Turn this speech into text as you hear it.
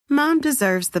Mom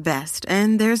deserves the best,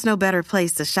 and there's no better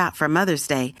place to shop for Mother's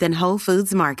Day than Whole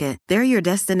Foods Market. They're your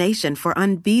destination for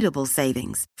unbeatable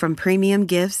savings, from premium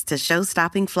gifts to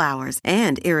show-stopping flowers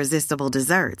and irresistible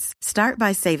desserts. Start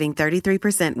by saving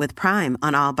 33% with Prime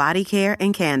on all body care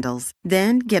and candles.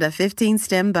 Then get a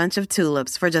 15-stem bunch of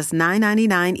tulips for just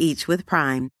 $9.99 each with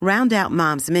Prime. Round out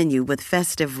Mom's menu with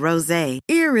festive rosé,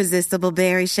 irresistible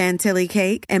berry chantilly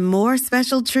cake, and more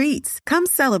special treats. Come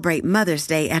celebrate Mother's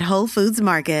Day at Whole Foods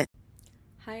Market.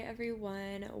 Hi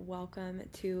everyone, welcome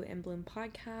to In Bloom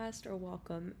Podcast, or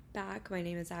welcome back. My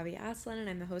name is Abby Aslan and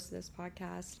I'm the host of this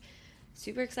podcast.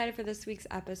 Super excited for this week's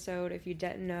episode. If you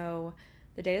didn't know,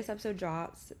 the day this episode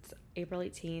drops, it's April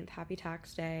 18th, happy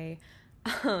tax day,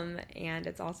 and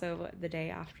it's also the day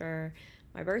after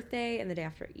my birthday and the day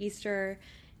after Easter.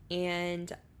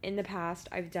 And in the past,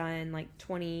 I've done like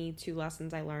 22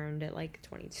 lessons I learned at like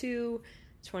 22,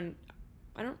 20,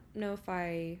 I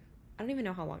don't even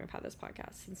know how long I've had this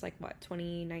podcast, since like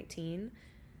 2019.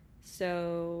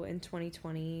 So in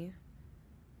 2020,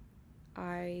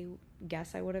 I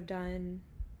guess I would have done,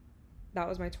 that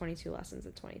was my 22 lessons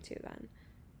at 22 then.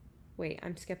 Wait,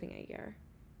 I'm skipping a year.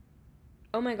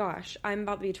 Oh my gosh, I'm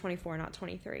about to be 24, not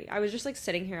 23. I was just like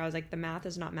sitting here, I was like, the math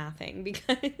is not mathing,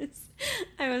 because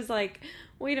I was like,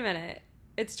 wait a minute,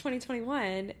 it's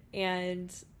 2021,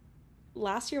 and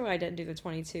last year when I didn't do the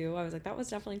 22, I was like, that was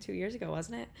definitely 2 years ago,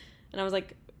 wasn't it? And I was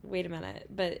like, wait a minute,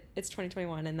 but it's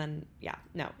 2021, and then, yeah,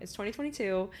 no, it's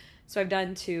 2022, so I've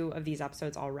done 2 of these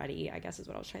episodes already, I guess is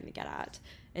what I was trying to get at.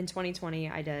 In 2020,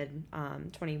 I did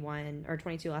 21 or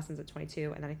 22 lessons at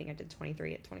 22, and then I think I did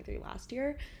 23 at 23 last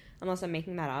year, unless I'm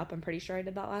making that up. I'm pretty sure I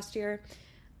did that last year.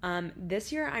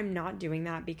 This year, I'm not doing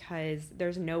that because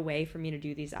there's no way for me to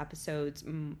do these episodes,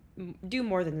 do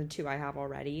more than the 2 I have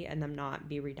already, and them not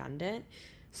be redundant.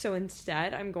 So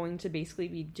instead, I'm going to basically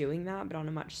be doing that, but on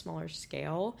a much smaller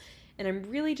scale. And I'm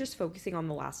really just focusing on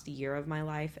the last year of my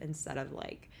life instead of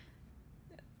like,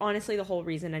 honestly, the whole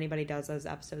reason anybody does those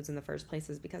episodes in the first place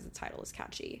is because the title is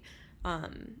catchy.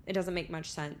 It doesn't make much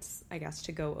sense, I guess,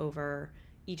 to go over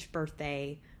each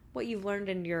birthday, what you've learned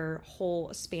in your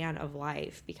whole span of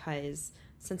life, because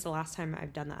since the last time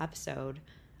I've done the episode,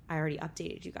 I already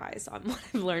updated you guys on what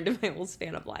I've learned in my whole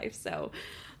span of life. So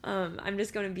I'm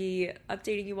just going to be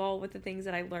updating you all with the things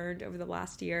that I learned over the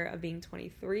last year of being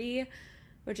 23,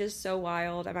 which is so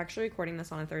wild. I'm actually recording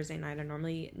this on a Thursday night. I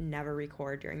normally never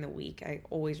record during the week. I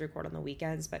always record on the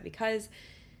weekends, but because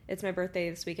it's my birthday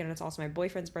this weekend and it's also my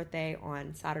boyfriend's birthday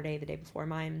on Saturday, the day before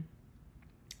mine,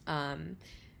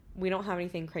 we don't have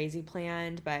anything crazy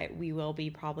planned, but we will be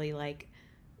probably like,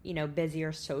 you know,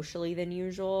 busier socially than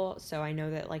usual. So I know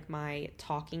that like my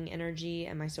talking energy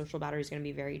and my social battery is going to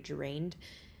be very drained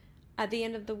at the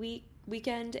end of the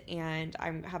weekend, and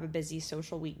I have a busy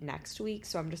social week next week.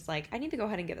 So I'm just like, I need to go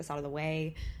ahead and get this out of the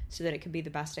way so that it can be the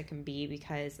best it can be,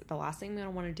 because the last thing that I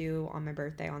want to do on my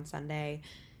birthday on Sunday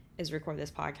is record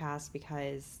this podcast,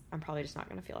 because I'm probably just not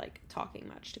going to feel like talking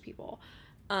much to people.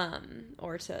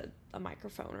 Or to a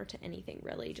microphone or to anything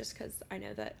really, just because I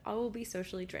know that I will be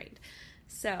socially drained.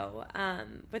 So,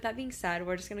 with that being said,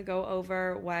 we're just going to go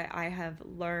over what I have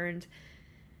learned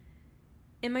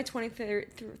in my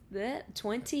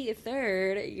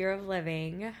 23rd year of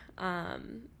living.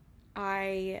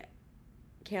 I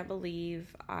can't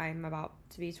believe I'm about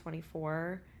to be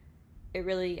 24. It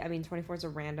really, 24 is a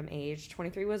random age.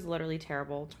 23 was literally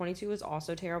terrible. 22 was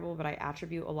also terrible, but I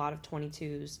attribute a lot of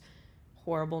 22's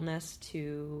horribleness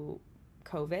to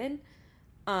COVID.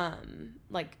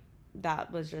 Like,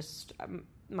 that was just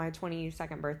my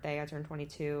 22nd birthday. I turned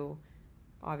 22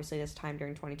 obviously this time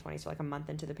during 2020, so like a month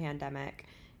into the pandemic,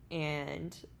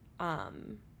 and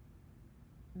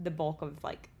the bulk of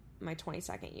like my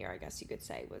 22nd year, I guess you could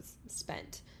say, was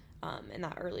spent in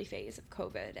that early phase of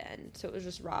COVID, and so it was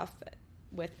just rough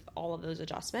with all of those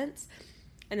adjustments.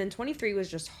 And then 23 was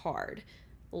just hard.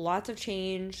 Lots of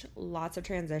change, lots of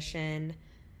transition.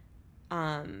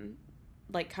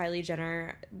 Like Kylie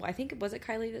Jenner, I think, was it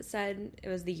Kylie that said it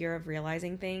was the year of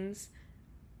realizing things?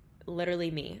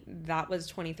 Literally me. That was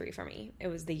 23 for me. It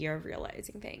was the year of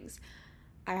realizing things.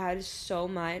 I had so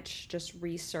much just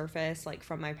resurface like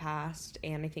from my past,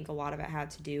 and I think a lot of it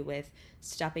had to do with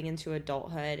stepping into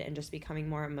adulthood and just becoming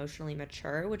more emotionally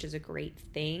mature, which is a great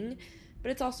thing.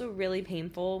 But it's also really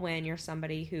painful when you're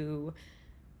somebody who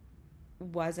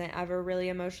wasn't ever really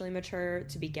emotionally mature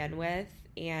to begin with,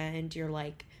 and you're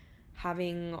like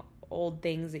having old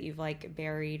things that you've like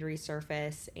buried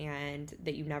resurface and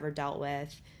that you've never dealt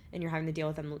with, and you're having to deal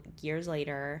with them years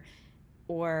later,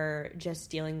 or just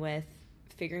dealing with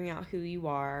figuring out who you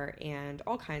are and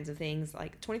all kinds of things.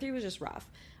 Like 23 was just rough.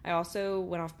 I also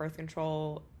went off birth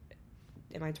control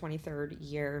in my 23rd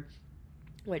year,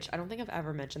 which I don't think I've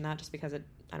ever mentioned that just because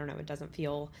I don't know, it doesn't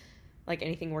feel like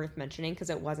anything worth mentioning because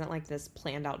it wasn't like this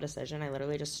planned out decision. I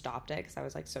literally just stopped it because I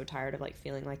was like so tired of like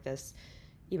feeling like this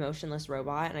emotionless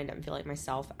robot, and I didn't feel like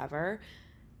myself ever.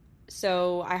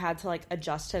 So I had to like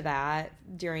adjust to that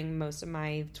during most of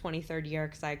my 23rd year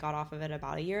because I got off of it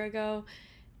about a year ago.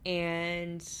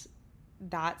 And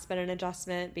that's been an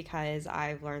adjustment because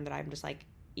I've learned that I'm just like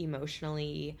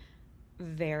emotionally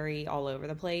very all over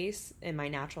the place in my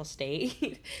natural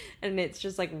state. And it's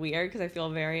just like weird because I feel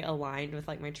very aligned with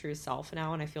like my true self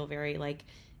now, and I feel very like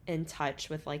in touch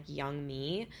with like young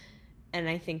me. And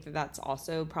I think that that's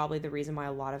also probably the reason why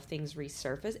a lot of things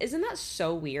resurface. Isn't that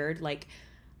so weird? Like,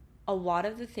 a lot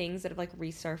of the things that have like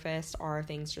resurfaced are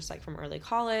things just like from early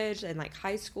college and like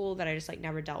high school that I just like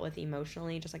never dealt with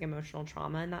emotionally, just like emotional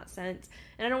trauma in that sense.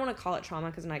 And I don't want to call it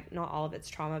trauma because like not all of it's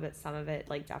trauma, but some of it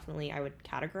like definitely I would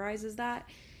categorize as that.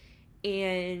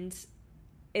 And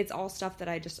it's all stuff that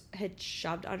I just had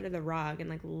shoved under the rug, and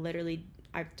like literally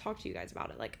I've talked to you guys about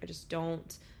it. Like I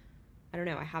don't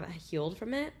know, I haven't healed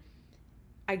from it.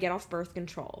 I get off birth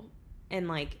control and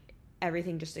like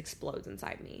everything just explodes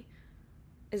inside me.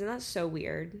 Isn't that so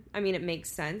weird? I mean, it makes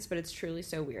sense, but it's truly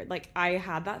so weird. Like, I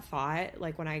had that thought,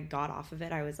 like, when I got off of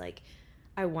it, I was like,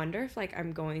 I wonder if, like,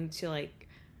 I'm going to, like,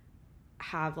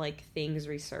 have, like, things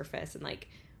resurface and, like,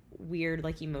 weird,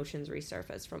 like, emotions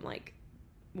resurface from, like,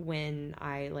 when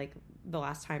I, like, the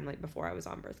last time, like, before I was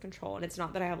on birth control. And it's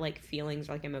not that I have, like, feelings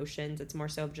or, like, emotions. It's more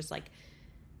so of just, like,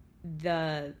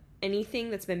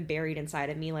 anything that's been buried inside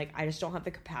of me, like, I just don't have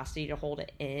the capacity to hold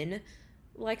it in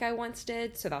like I once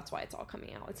did, so that's why it's all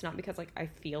coming out. It's not because like I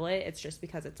feel it, it's just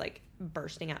because it's like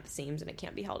bursting at the seams and it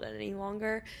can't be held in any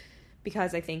longer,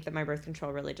 because I think that my birth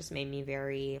control really just made me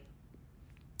very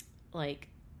like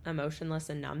emotionless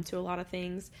and numb to a lot of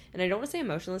things. And I don't want to say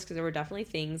emotionless because there were definitely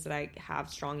things that I have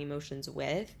strong emotions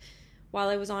with while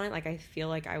I was on it. Like I feel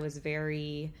like I was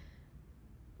very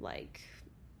like,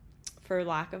 for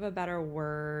lack of a better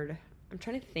word, I'm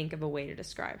trying to think of a way to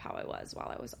describe how I was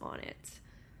while I was on it.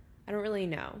 I don't really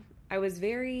know. I was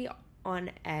very on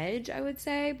edge, I would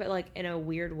say, but like in a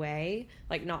weird way,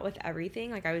 like not with everything.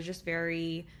 Like I was just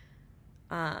very,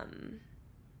 and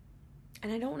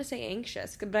I don't want to say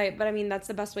anxious, but I mean, that's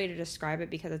the best way to describe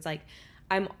it, because it's like,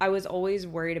 I was always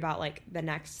worried about like the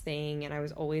next thing, and I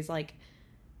was always like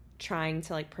trying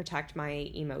to like protect my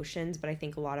emotions. But I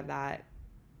think a lot of that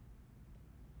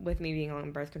with me being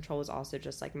on birth control was also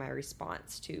just like my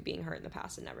response to being hurt in the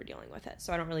past and never dealing with it.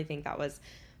 So I don't really think that was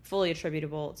fully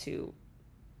attributable to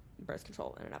birth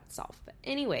control in and of itself. But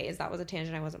anyways, that was a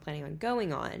tangent I wasn't planning on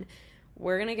going on.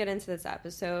 We're going to get into this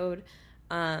episode.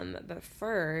 But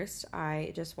first,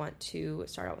 I just want to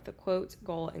start out with a quote,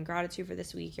 goal, and gratitude for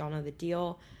this week. Y'all know the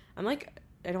deal. I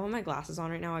don't have my glasses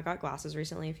on right now. I got glasses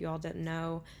recently, if you all didn't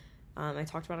know. I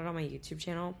talked about it on my YouTube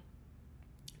channel.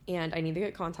 And I need to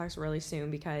get contacts really soon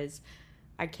because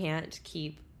I can't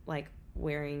keep like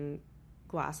wearing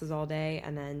glasses all day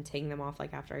and then taking them off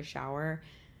like after I shower,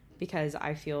 because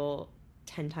I feel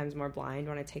 10 times more blind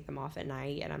when I take them off at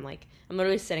night. And I'm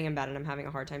literally sitting in bed and I'm having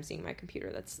a hard time seeing my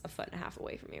computer that's 1.5 feet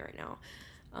away from me right now.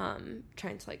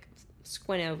 Trying to like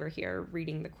squint over here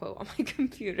reading the quote on my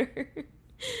computer.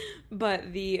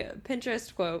 But the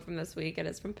Pinterest quote from this week, it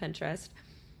is from Pinterest.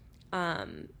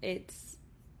 It's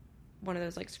one of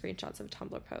those like screenshots of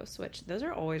Tumblr posts, which those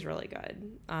are always really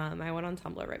good. I went on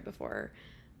Tumblr right before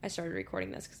I started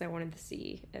recording this because I wanted to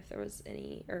see if there was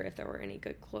any, or if there were any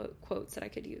good quotes that I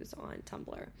could use on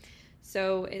Tumblr.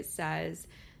 So it says,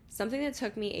 something that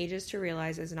took me ages to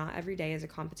realize is not every day is a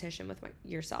competition with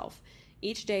yourself.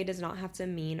 Each day does not have to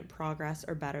mean progress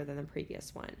or better than the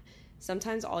previous one.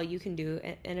 Sometimes all you can do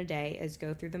in a day is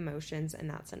go through the motions, and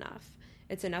that's enough.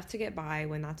 It's enough to get by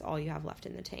when that's all you have left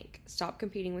in the tank. Stop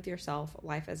competing with yourself.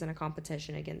 Life isn't a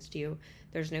competition against you.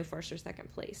 There's no first or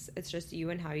second place. It's just you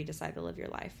and how you decide to live your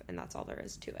life, and that's all there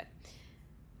is to it.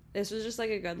 This was just like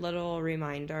a good little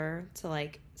reminder to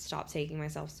like stop taking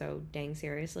myself so dang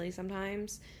seriously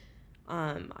sometimes.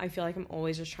 I feel like I'm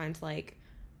always just trying to like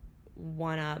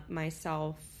one up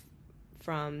myself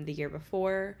from the year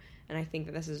before, and I think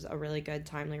that this is a really good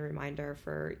timely reminder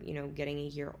for, you know, getting a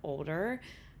year older.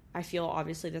 I feel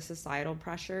obviously the societal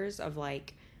pressures of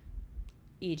like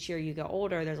each year you get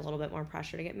older, there's a little bit more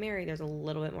pressure to get married. There's a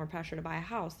little bit more pressure to buy a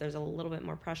house. There's a little bit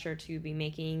more pressure to be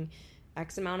making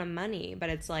X amount of money. But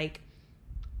it's like,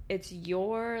 it's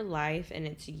your life and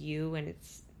it's you, and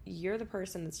you're the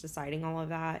person that's deciding all of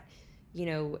that. You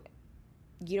know,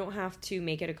 you don't have to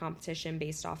make it a competition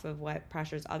based off of what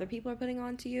pressures other people are putting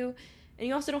onto you. And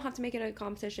you also don't have to make it a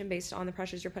competition based on the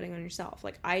pressures you're putting on yourself.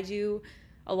 Like I do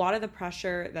a lot of the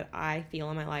pressure that I feel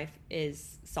in my life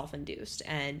is self-induced,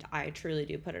 and I truly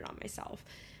do put it on myself.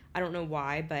 I don't know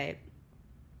why, but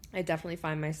I definitely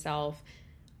find myself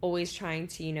always trying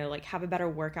to, you know, like have a better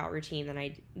workout routine than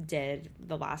I did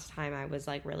the last time I was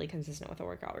like really consistent with a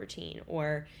workout routine,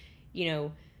 or, you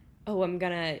know, oh, I'm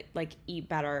gonna like eat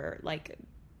better, like,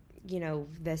 you know,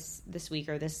 this week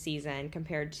or this season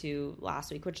compared to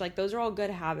last week, which like those are all good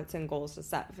habits and goals to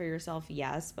set for yourself,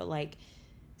 yes, but like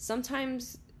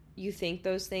sometimes you think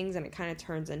those things and it kind of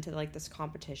turns into like this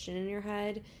competition in your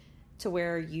head to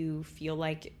where you feel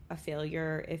like a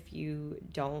failure if you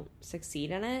don't succeed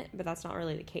in it, but that's not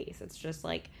really the case. It's just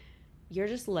like you're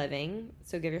just living,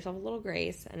 so give yourself a little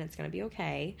grace and it's going to be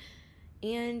okay.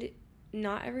 And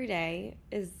not every day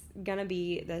is going to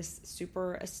be this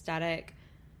super aesthetic,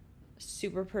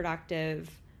 super productive,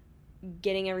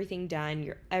 getting everything done,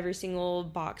 your every single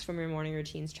box from your morning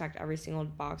routines checked, every single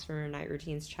box from your night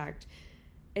routines checked.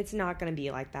 It's not going to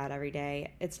be like that every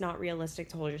day. It's not realistic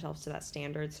to hold yourself to that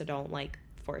standard, so don't like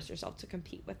force yourself to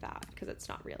compete with that because it's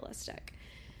not realistic.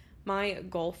 My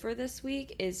goal for this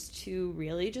week is to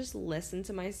really just listen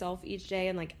to myself each day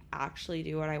and like actually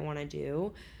do what I want to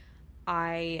do.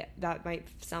 That might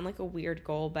sound like a weird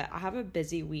goal, but I have a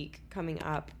busy week coming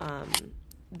up.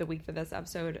 The week that this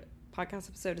podcast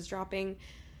episode is dropping.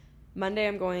 Monday,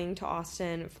 I'm going to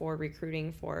Austin for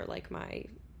recruiting for like my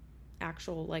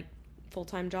actual like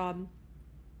full-time job.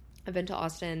 I've been to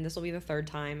Austin. This will be the third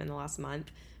time in the last month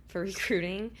for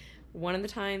recruiting. One of the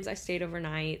times I stayed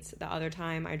overnight. The other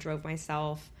time I drove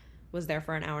myself, was there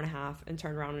for an hour and a half, and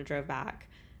turned around and drove back,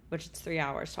 which it's 3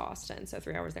 hours to Austin. So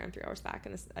 3 hours there and 3 hours back.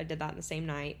 And I did that in the same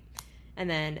night. And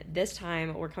then this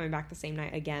time we're coming back the same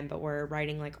night again, but we're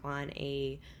riding like on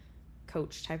a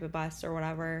coach type of bus or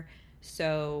whatever.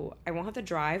 So I won't have to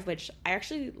drive, which I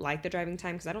actually like the driving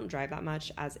time because I don't drive that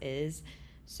much as is.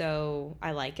 So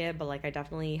I like it, but like I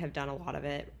definitely have done a lot of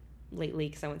it lately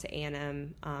because I went to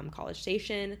A&M College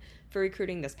Station for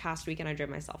recruiting this past weekend. I drove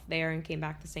myself there and came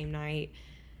back the same night.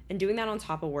 And doing that on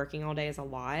top of working all day is a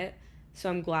lot. So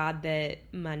I'm glad that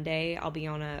Monday I'll be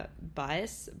on a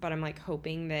bus, but I'm like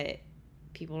hoping that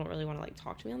people don't really want to like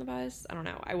talk to me on the bus. I don't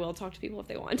know. I will talk to people if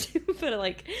they want to, but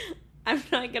like I'm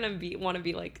not gonna want to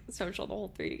be like social the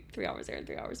whole three hours there and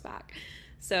 3 hours back.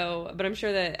 So, but I'm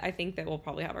sure that I think that we'll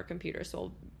probably have our computers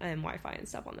and Wi-Fi and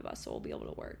stuff on the bus, so we'll be able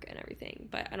to work and everything.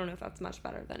 But I don't know if that's much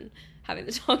better than having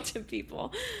to talk to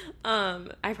people.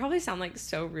 I probably sound like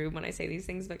so rude when I say these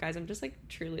things, but guys, I'm just like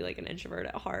truly like an introvert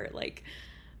at heart. Like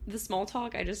the small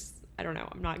talk, I don't know.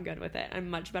 I'm not good with it.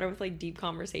 I'm much better with like deep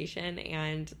conversation,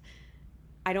 and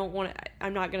I'm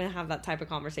not going to have that type of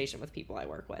conversation with people I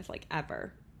work with, like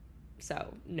ever.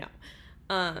 So no.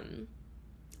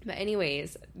 But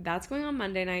anyways, that's going on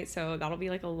Monday night, so that'll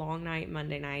be like a long night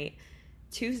Monday night.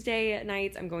 Tuesday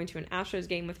nights, I'm going to an Astros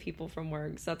game with people from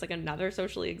work, so that's like another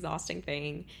socially exhausting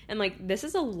thing. And like this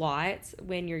is a lot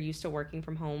when you're used to working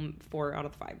from home 4 out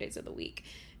of the 5 days of the week,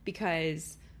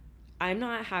 because I'm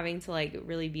not having to like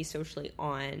really be socially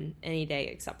on any day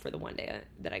except for the one day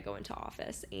that I go into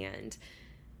office. And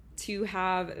to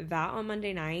have that on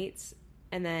Monday nights,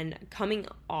 and then coming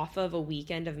off of a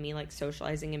weekend of me like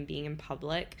socializing and being in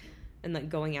public and like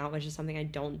going out, which is something I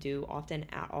don't do often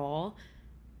at all,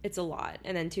 it's a lot.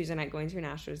 And then Tuesday night going to an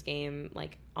Astros game,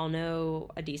 like I'll know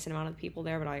a decent amount of the people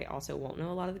there, but I also won't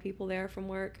know a lot of the people there from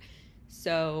work.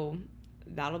 So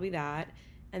that'll be that.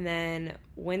 And then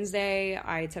Wednesday,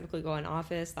 I typically go in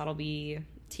office. That'll be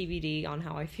TBD on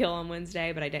how I feel on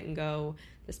Wednesday, but I didn't go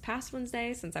this past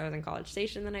Wednesday since I was in College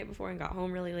Station the night before and got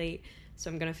home really late. So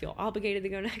I'm going to feel obligated to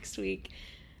go next week.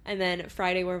 And then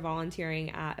Friday, we're volunteering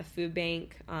at a food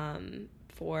bank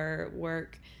for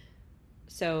work.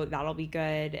 So that'll be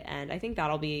good. And I think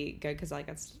that'll be good because like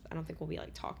I don't think we'll be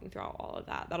like talking throughout all of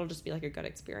that. That'll just be like a good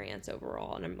experience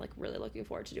overall. And I'm like really looking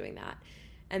forward to doing that.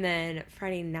 And then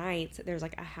Friday night, there's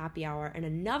like a happy hour and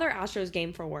another Astros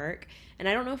game for work. And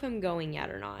I don't know if I'm going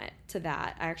yet or not to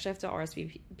that. I actually have to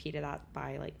RSVP to that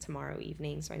by like tomorrow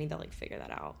evening. So I need to like figure that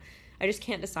out. I just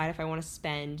can't decide if I want to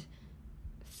spend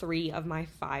 3 of my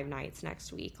 5 nights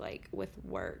next week like with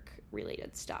work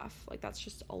related stuff. Like that's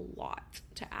just a lot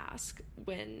to ask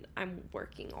when I'm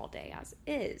working all day as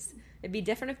is. It'd be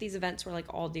different if these events were like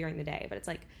all during the day, but it's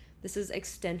like this is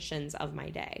extensions of my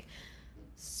day.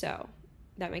 So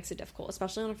that makes it difficult,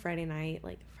 especially on a Friday night.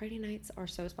 Like Friday nights are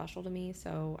so special to me,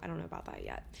 so I don't know about that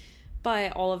yet.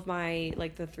 But all of my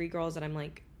like the 3 girls that I'm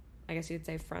like, I guess you could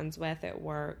say friends with at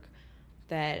work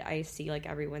that I see like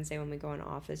every Wednesday when we go in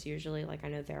office usually, like I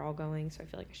know they're all going, so I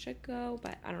feel like I should go,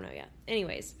 but I don't know yet.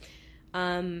 Anyways,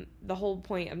 the whole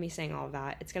point of me saying all of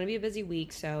that, it's going to be a busy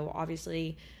week, so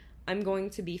obviously I'm going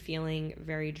to be feeling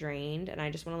very drained, and I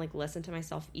just want to like listen to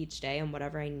myself each day, and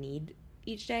whatever I need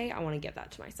each day, I want to give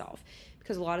that to myself.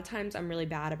 Because a lot of times I'm really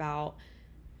bad about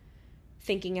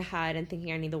thinking ahead and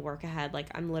thinking I need to work ahead. Like,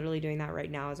 I'm literally doing that right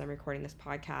now as I'm recording this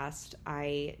podcast.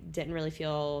 I didn't really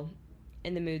feel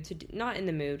in the mood to not in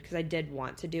the mood, because I did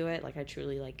want to do it. Like, I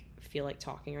truly like feel like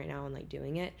talking right now and like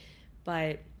doing it,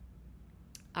 but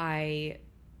I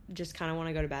just kind of want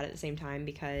to go to bed at the same time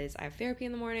because I have therapy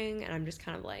in the morning, and I'm just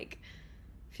kind of like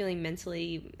feeling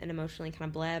mentally and emotionally kind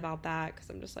of bleh about that, because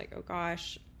I'm just like, oh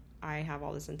gosh, I have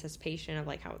all this anticipation of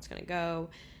like how it's going to go,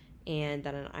 and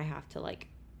then I have to like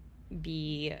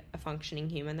be a functioning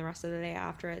human the rest of the day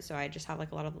after it. So I just have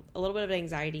like a little bit of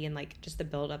anxiety and like just the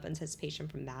build up anticipation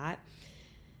from that.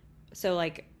 So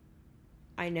like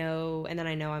I know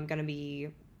I'm going to be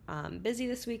busy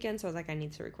this weekend. So I was like, I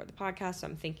need to record the podcast. So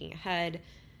I'm thinking ahead.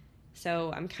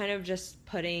 So I'm kind of just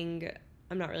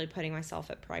I'm not really putting myself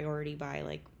at priority by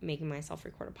like making myself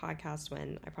record a podcast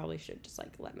when I probably should just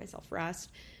like let myself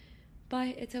rest. But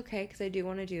it's okay, because I do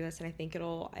want to do this, and I think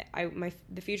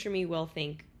the future me will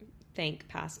thank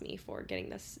past me for getting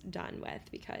this done with,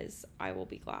 because I will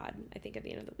be glad, I think, at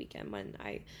the end of the weekend when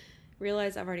I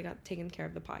realize I've already got taken care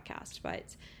of the podcast.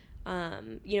 But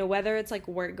whether it's like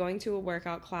going to a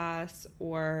workout class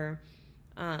or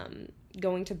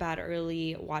going to bed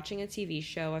early, watching a TV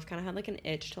show, I've kind of had like an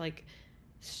itch to like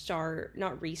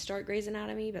not restart Grey's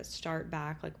Anatomy, but start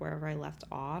back like wherever I left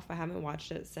off. I haven't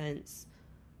watched it since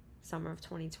summer of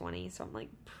 2020, so I'm like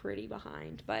pretty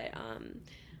behind, but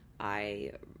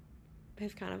I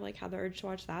have kind of like had the urge to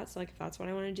watch that. So like if that's what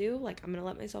I want to do, like I'm gonna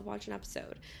let myself watch an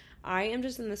episode. I am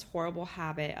just in this horrible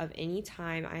habit of any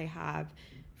time I have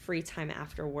free time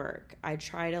after work, I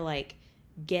try to like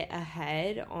get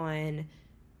ahead on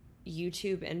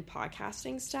YouTube and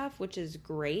podcasting stuff, which is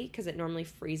great because it normally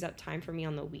frees up time for me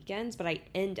on the weekends, but I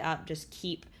end up just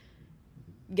keep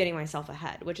getting myself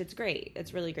ahead, which it's great.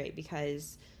 It's really great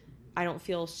because I don't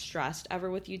feel stressed ever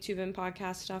with YouTube and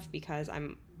podcast stuff because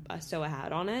I'm so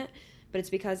ahead on it. But it's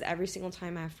because every single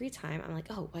time I have free time, I'm like,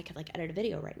 oh, I could like edit a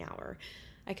video right now, or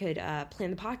I could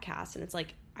plan the podcast. And it's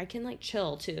like, I can like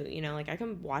chill too, like I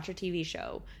can watch a TV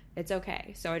show. It's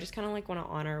okay. So I just kind of like want to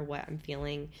honor what I'm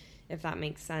feeling, if that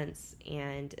makes sense.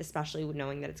 And especially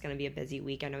knowing that it's going to be a busy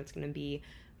week, I know it's going to be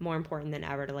more important than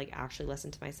ever to like actually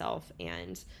listen to myself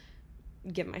and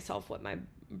give myself what my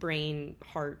brain,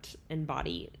 heart, and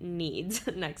body needs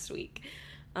next week.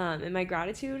 And my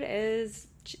gratitude is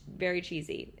very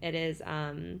cheesy. It is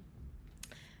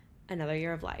another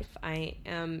year of life. I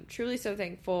am truly so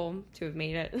thankful to have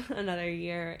made it another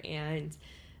year, and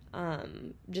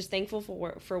just thankful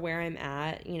for where I'm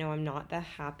at. I'm not the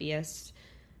happiest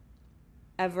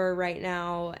ever right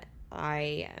now.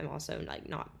 I am also like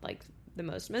not like the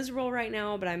most miserable right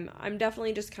now, but I'm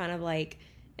definitely just kind of like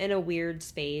in a weird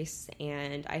space,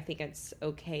 and I think it's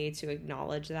okay to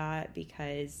acknowledge that,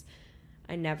 because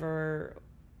I never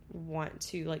want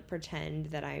to like pretend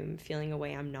that I'm feeling a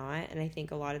way I'm not. And I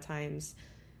think a lot of times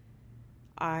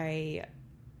I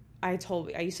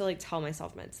used to like tell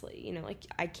myself mentally, like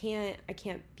I can't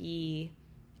be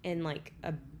in like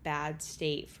a bad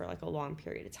state for like a long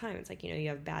period of time. It's like, you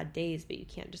have bad days, but you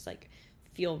can't just like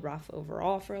feel rough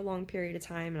overall for a long period of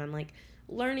time. And I'm like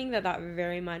learning that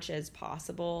very much is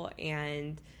possible,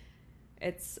 and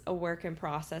it's a work in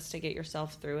process to get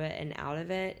yourself through it and out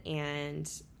of it.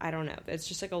 And I don't know, it's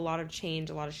just like a lot of change,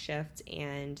 a lot of shift,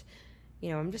 and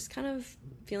I'm just kind of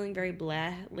feeling very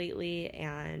bleh lately,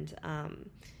 and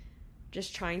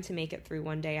just trying to make it through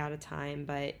one day at a time.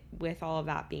 But with all of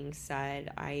that being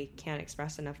said, I can't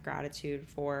express enough gratitude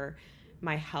for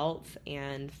my health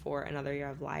and for another year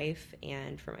of life,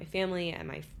 and for my family and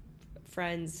my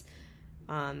friends.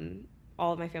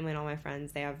 All of my family and all my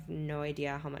friends, they have no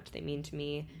idea how much they mean to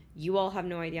me. You all have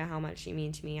no idea how much you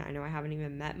mean to me. I know I haven't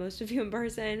even met most of you in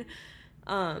person.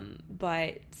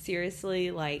 But seriously,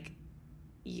 like,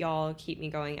 y'all keep me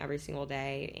going every single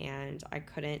day, and I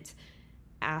couldn't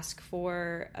ask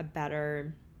for a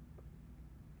better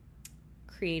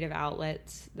creative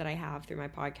outlet that I have through my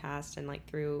podcast and like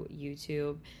through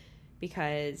YouTube,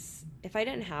 because if I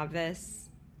didn't have this,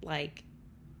 like,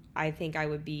 I think I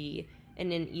would be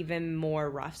in an even more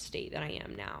rough state than I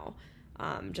am now,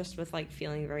 just with like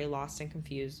feeling very lost and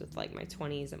confused with like my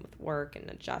 20s and with work and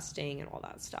adjusting and all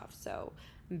that stuff. So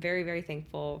I'm very, very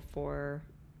thankful for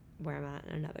where I'm at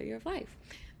in another year of life.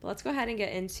 But let's go ahead and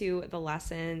get into the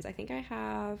lessons. I think I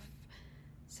have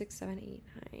 6, 7, 8,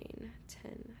 9, 10. I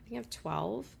think I have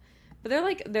 12. But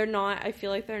I feel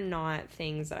like they're not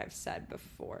things that I've said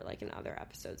before, like in other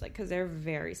episodes, like, because they're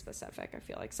very specific. I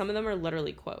feel like some of them are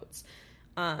literally quotes.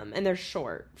 And they're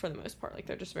short for the most part. Like,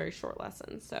 they're just very short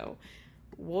lessons. So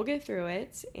we'll get through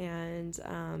it. And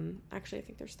actually, I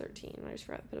think there's 13. I just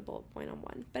forgot to put a bullet point on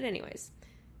one. But anyways,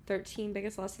 13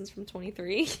 biggest lessons from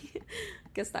 23.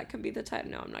 Guess that could be the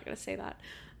title. No, I'm not going to say that.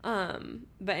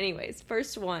 But anyways,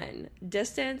 first one,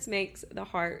 distance makes the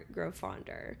heart grow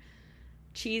fonder.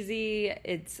 Cheesy.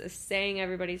 It's a saying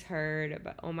everybody's heard,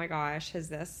 but oh my gosh, has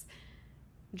this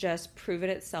just proven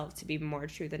itself to be more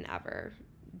true than ever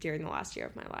during the last year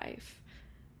of my life,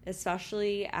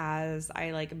 especially as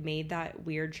I like made that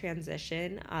weird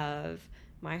transition of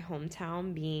my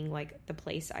hometown being like the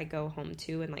place I go home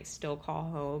to and like still call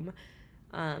home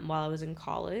while I was in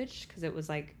college, because it was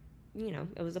like, you know,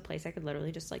 it was a place I could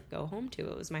literally just like go home to.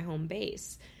 It was my home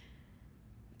base,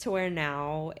 to where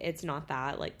now it's not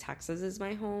that. Like, Texas is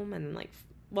my home, and then like,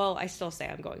 well, I still say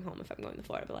I'm going home if I'm going to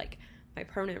Florida, but like my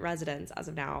permanent residence as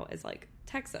of now is like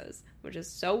Texas, which is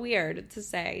so weird to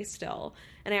say still.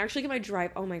 And I actually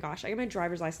get oh my gosh, I get my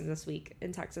driver's license this week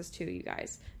in Texas too, you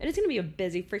guys. And it's gonna be a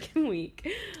busy freaking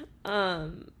week.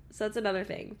 So that's another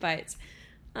thing. But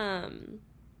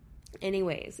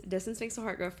anyways, distance makes the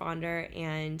heart grow fonder,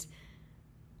 and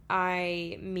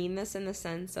I mean this in the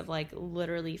sense of like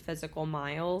literally physical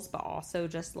miles, but also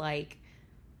just like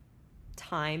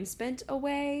time spent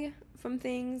away from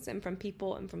things and from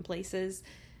people and from places.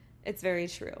 It's very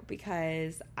true,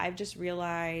 because I've just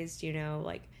realized, you know,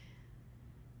 like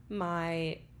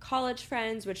my college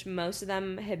friends, which most of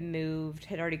them had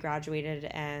already graduated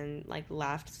and like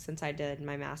left since I did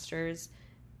my master's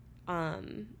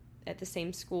at the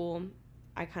same school.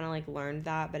 I kind of like learned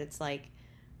that, but it's like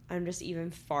I'm just even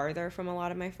farther from a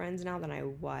lot of my friends now than I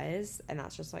was, and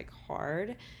that's just like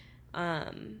hard.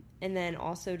 And then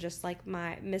also just like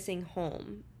my missing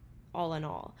home, all in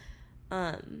all.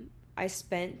 I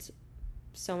spent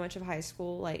so much of high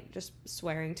school like just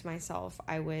swearing to myself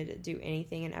I would do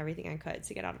anything and everything I could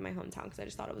to get out of my hometown, because I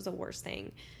just thought it was the worst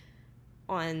thing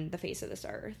on the face of this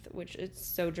earth, which is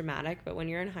so dramatic. But when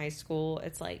you're in high school,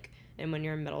 it's like, and when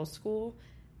you're in middle school,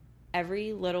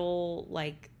 every little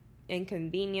like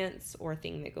inconvenience or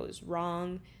thing that goes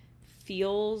wrong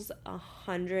feels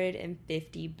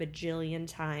 150 bajillion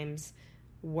times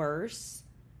worse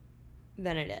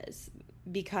than it is,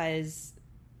 because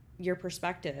your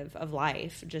perspective of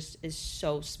life just is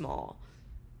so small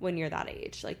when you're that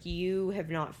age. Like, you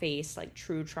have not faced like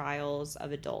true trials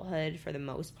of adulthood for the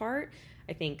most part.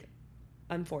 I think,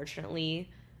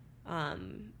 unfortunately,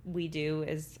 we do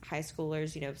as high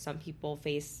schoolers. You know, some people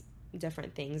face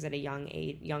different things at a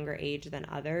younger age than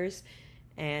others,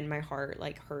 and my heart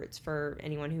like hurts for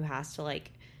anyone who has to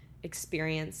like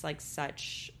experience like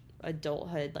such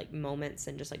adulthood like moments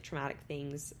and just like traumatic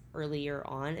things earlier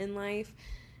on in life,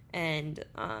 and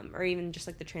or even just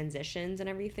like the transitions and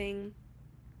everything.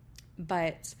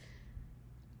 But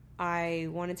I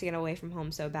wanted to get away from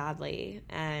home so badly,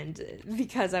 and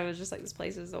because I was just like, this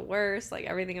place is the worst, like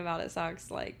everything about it sucks,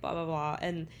 like blah blah blah.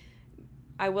 And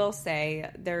I will say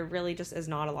there really just is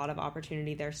not a lot of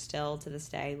opportunity there still to this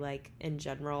day, like in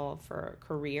general for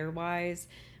career wise,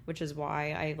 which is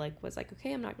why I like was like,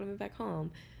 okay, I'm not gonna move back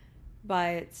home.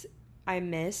 But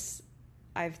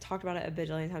I've talked about it a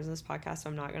bajillion times in this podcast, so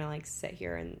I'm not gonna like sit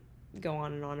here and go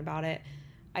on and on about it.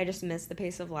 I just miss the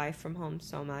pace of life from home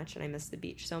so much, and I miss the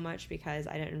beach so much, because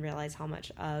I didn't realize how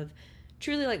much of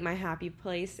truly like my happy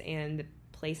place and the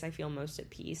place I feel most at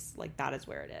peace, like that is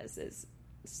where it is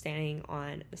standing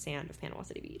on the sand of Panama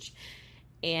City Beach.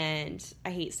 And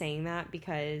I hate saying that,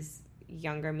 because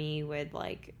younger me would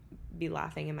like be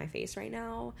laughing in my face right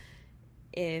now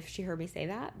if she heard me say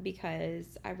that, because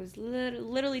I was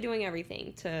literally doing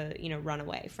everything to, you know, run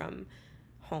away from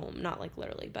home. Not like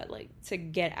literally, but like to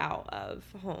get out of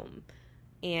home.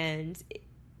 And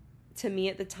to me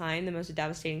at the time, the most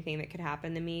devastating thing that could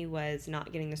happen to me was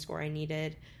not getting the score I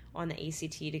needed on the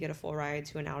ACT to get a full ride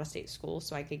to an out-of-state school,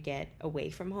 so I could get away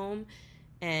from home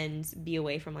and be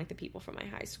away from like the people from my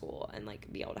high school and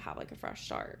like be able to have like a fresh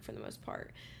start for the most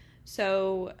part.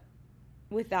 So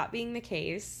with that being the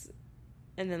case,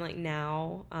 and then like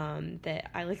now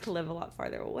that I like live a lot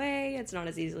farther away, it's not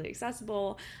as easily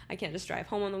accessible, I can't just drive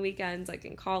home on the weekends like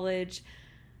in college,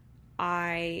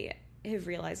 I have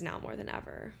realized now more than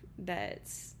ever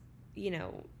that, you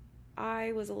know,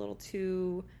 I was a little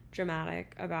too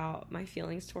dramatic about my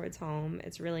feelings towards home.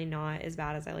 It's really not as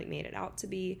bad as I like made it out to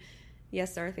be.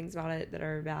 Yes, there are things about it that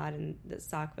are bad and that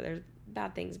suck, but there's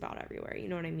bad things about everywhere, you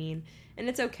know what I mean? And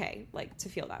it's okay, like, to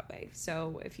feel that way.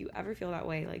 So if you ever feel that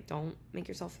way, like, don't make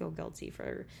yourself feel guilty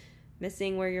for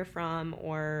missing where you're from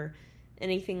or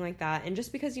anything like that. And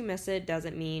just because you miss it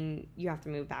doesn't mean you have to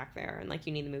move back there and like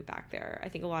you need to move back there. I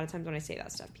think a lot of times when I say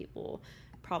that stuff, people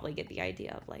probably get the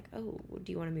idea of like, oh,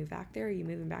 do you want to move back there? Are you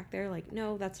moving back there? Like,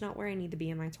 no, that's not where I need to be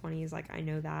in my 20s. Like, I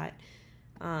know that.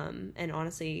 And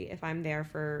honestly, if I'm there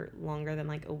for longer than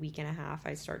like a week and a half,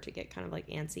 I start to get kind of like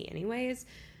antsy anyways,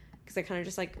 because I kind of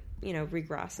just like, you know,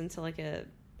 regress into like a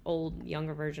old,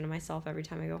 younger version of myself every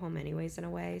time I go home anyways, in a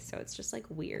way. So it's just like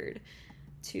weird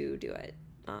to do it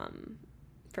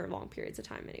for long periods of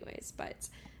time anyways. But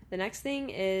the next thing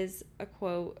is a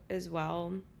quote as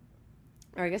well.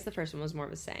 Or I guess the first one was more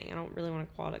of a saying. I don't really want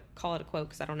to call it a quote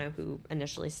because I don't know who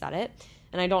initially said it.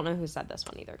 And I don't know who said this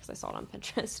one either because I saw it on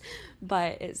Pinterest.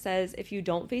 But it says, if you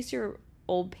don't face your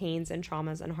old pains and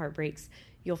traumas and heartbreaks,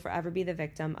 you'll forever be the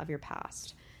victim of your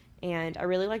past. And I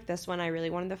really like this one. I really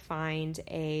wanted to find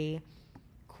a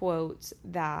quote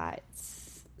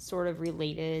that's sort of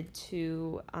related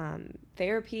to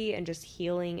therapy and just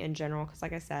healing in general. Because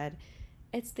like I said,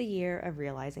 it's the year of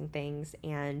realizing things,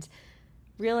 and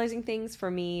realizing things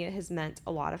for me has meant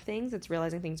a lot of things. It's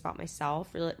realizing things about myself,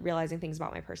 realizing things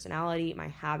about my personality, my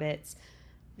habits,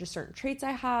 just certain traits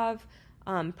I have,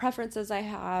 preferences I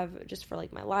have just for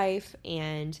like my life,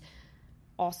 and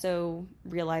also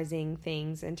realizing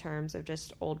things in terms of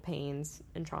just old pains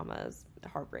and traumas,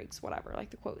 heartbreaks, whatever, like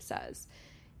the quote says.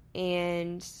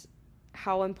 And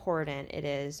how important it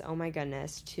is, oh my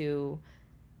goodness, to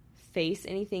face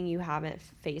anything you haven't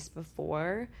faced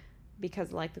before,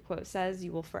 because like the quote says,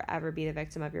 you will forever be the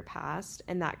victim of your past.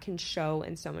 And that can show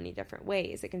in so many different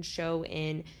ways. It can show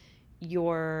in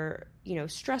your, you know,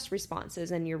 stress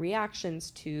responses and your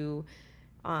reactions to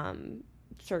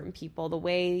certain people, the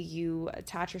way you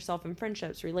attach yourself in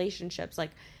friendships, relationships,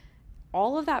 like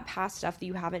all of that past stuff that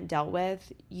you haven't dealt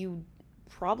with. You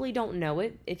probably don't know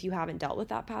it if you haven't dealt with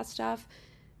that past stuff,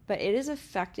 but it is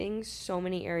affecting so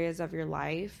many areas of your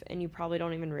life, and you probably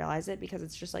don't even realize it because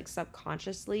it's just like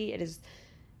subconsciously, it is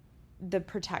the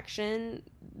protection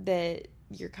that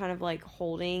you're kind of like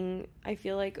holding, I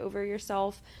feel like, over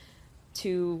yourself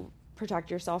to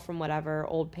protect yourself from whatever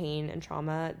old pain and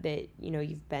trauma that, you know,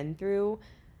 you've been through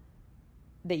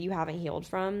that you haven't healed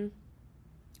from.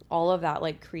 All of that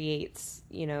like creates,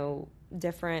 you know,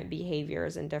 different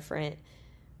behaviors and different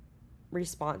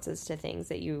responses to things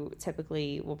that you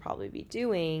typically will probably be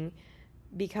doing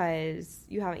because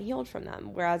you haven't healed from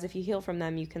them. Whereas if you heal from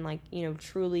them, you can like, you know,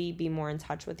 truly be more in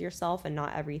touch with yourself, and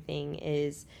not everything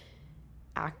is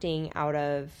acting out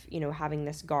of, you know, having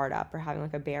this guard up or having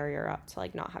like a barrier up to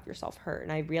like not have yourself hurt.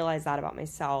 And I realized that about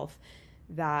myself,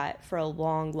 that for a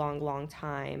long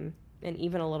time, and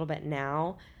even a little bit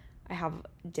now, I have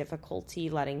difficulty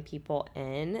letting people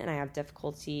in, and I have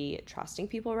difficulty trusting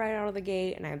people right out of the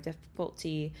gate, and I have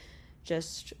difficulty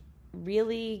just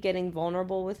really getting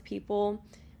vulnerable with people.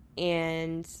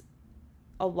 And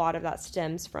a lot of that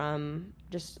stems from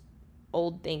just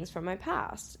old things from my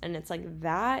past. And it's like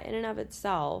that in and of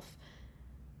itself,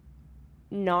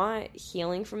 not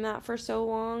healing from that for so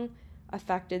long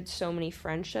affected so many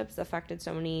friendships, affected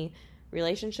so many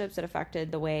relationships. It affected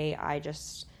the way I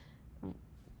just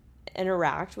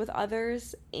interact with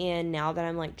others. And now that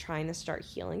I'm like trying to start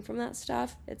healing from that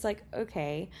stuff, it's like,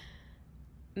 okay,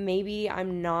 maybe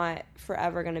I'm not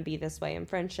forever going to be this way in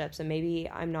friendships, and maybe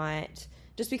I'm not,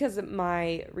 just because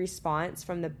my response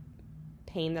from the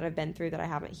pain that I've been through that I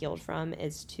haven't healed from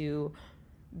is to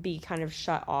be kind of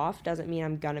shut off, doesn't mean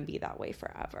I'm going to be that way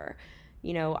forever.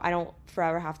 You know, I don't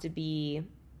forever have to be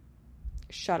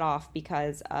shut off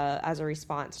because as a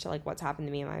response to like what's happened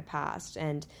to me in my past.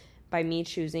 And by me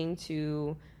choosing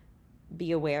to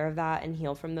be aware of that and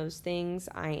heal from those things,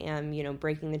 I am, you know,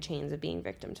 breaking the chains of being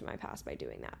victim to my past by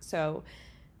doing that. So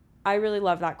I really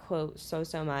love that quote so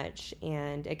much,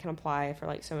 and it can apply for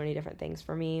like so many different things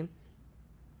for me,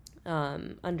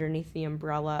 underneath the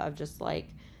umbrella of just like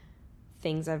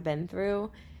things I've been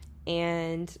through.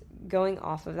 And going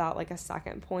off of that, like a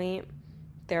second point,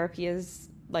 therapy is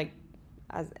like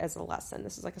as a lesson.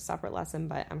 This is like a separate lesson,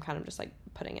 but I'm kind of just like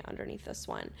putting it underneath this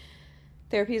one.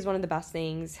 Therapy is one of the best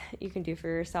things you can do for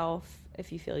yourself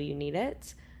if you feel you need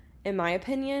it. In my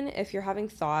opinion, if you're having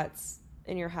thoughts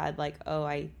in your head like, oh,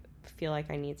 I feel like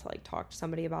I need to like talk to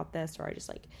somebody about this, or I just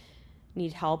like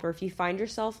need help, or if you find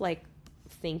yourself like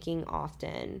thinking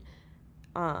often,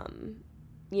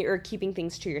 or keeping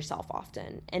things to yourself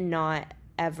often, and not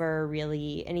ever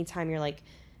really, anytime you're like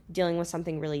dealing with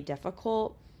something really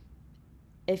difficult,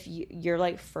 if your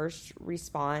like first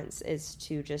response is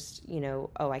to just, you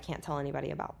know, oh, I can't tell anybody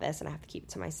about this and I have to keep it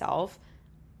to myself.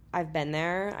 I've been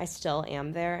there, I still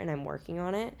am there, and I'm working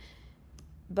on it.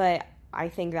 But I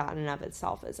think that in and of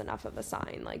itself is enough of a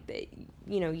sign, like that,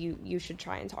 you know, you should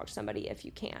try and talk to somebody if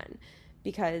you can,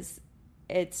 because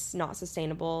it's not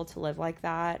sustainable to live like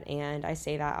that. And I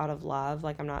say that out of love.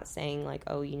 Like, I'm not saying like,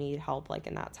 oh, you need help, like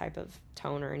in that type of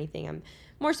tone or anything. I'm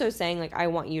more so saying like, I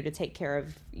want you to take care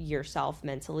of yourself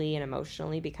mentally and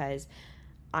emotionally, because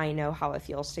I know how it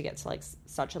feels to get to like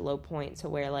such a low point to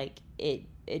where like it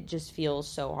just feels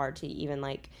so hard to even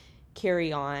like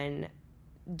carry on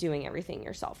doing everything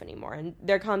yourself anymore. And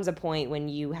there comes a point when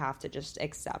you have to just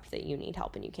accept that you need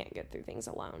help and you can't get through things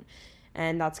alone.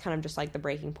 And that's kind of just like the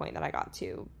breaking point that I got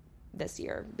to this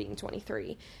year, being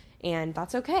 23. And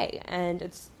that's okay. And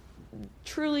it's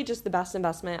truly just the best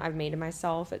investment I've made in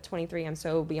myself at 23. I'm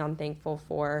so beyond thankful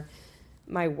for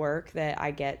my work that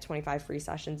I get 25 free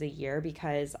sessions a year,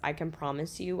 because I can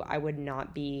promise you I would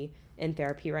not be in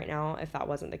therapy right now if that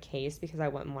wasn't the case, because I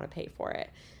wouldn't want to pay for it.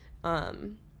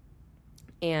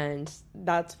 And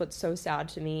that's what's so sad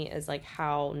to me, is like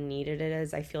how needed it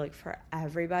is. I feel like for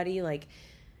everybody, like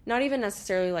not even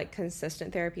necessarily like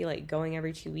consistent therapy, like going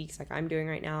every 2 weeks like I'm doing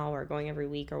right now, or going every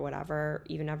week or whatever,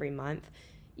 even every month.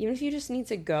 Even if you just need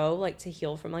to go like to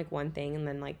heal from like one thing and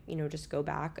then like, you know, just go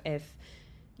back if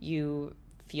you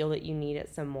feel that you need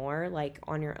it some more, like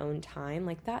on your own time,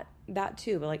 like that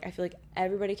too. But like I feel like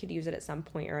everybody could use it at some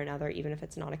point or another, even if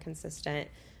it's not a consistent,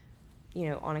 you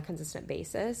know, on a consistent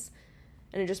basis.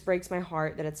 And it just breaks my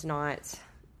heart that it's not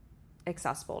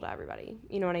accessible to everybody.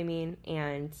 You know what I mean?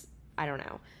 And I don't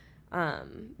know.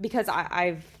 Because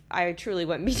I truly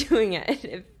wouldn't be doing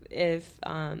it if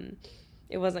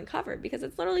it wasn't covered, because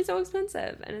it's literally so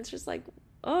expensive. And it's just like,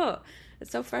 oh,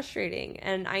 it's so frustrating.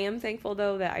 And I am thankful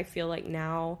though that I feel like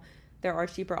now there are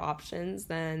cheaper options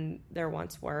than there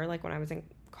once were. Like when I was in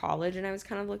college and I was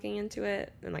kind of looking into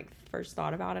it and like first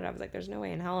thought about it, I was like, there's no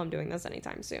way in hell I'm doing this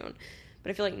anytime soon. But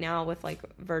I feel like now with like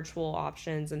virtual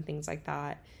options and things like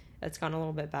that, it's gone a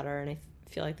little bit better. And I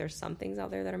feel like there's some things out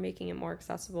there that are making it more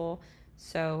accessible.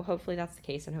 So hopefully that's the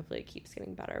case, and hopefully it keeps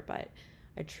getting better. But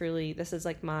I truly, this is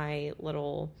like my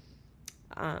little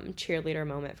cheerleader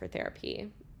moment for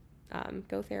therapy.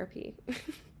 Go therapy,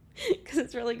 because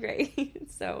it's really great.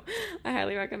 So I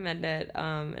highly recommend it.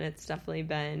 And it's definitely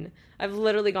been, I've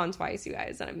literally gone twice, you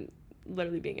guys, and I'm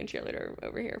literally being a cheerleader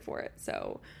over here for it.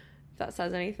 So if that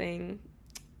says anything,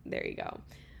 there you go.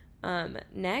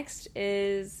 Next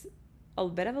is a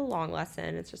bit of a long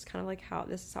lesson. It's just kind of like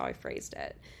this is how I phrased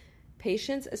it.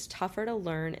 Patience is tougher to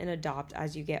learn and adopt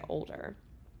as you get older.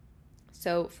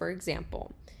 So, for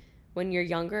example, when you're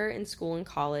younger in school and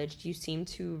college, you seem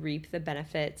to reap the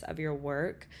benefits of your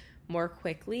work more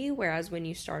quickly, whereas when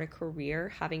you start a career,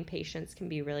 having patience can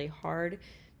be really hard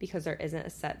because there isn't a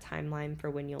set timeline for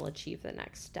when you'll achieve the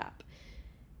next step.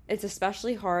 It's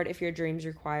especially hard if your dreams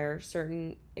require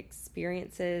certain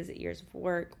experiences, years of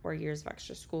work, or years of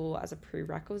extra school as a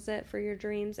prerequisite for your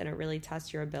dreams, and it really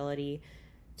tests your ability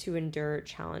to endure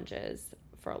challenges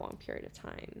for a long period of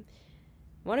time.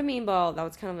 What I mean by that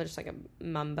was kind of just like a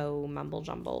mumble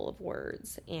jumble of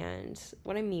words. And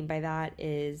what I mean by that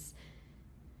is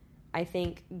I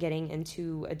think getting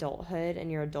into adulthood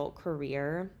and your adult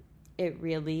career, it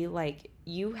really like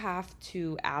you have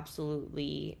to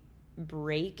absolutely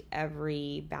break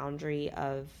every boundary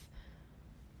of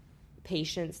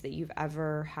patience that you've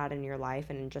ever had in your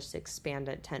life and just expand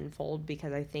it tenfold,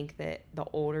 because I think that the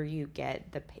older you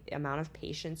get, the amount of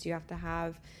patience you have to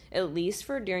have, at least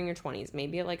for during your 20s.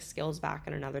 Maybe it like scales back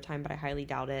in another time, but I highly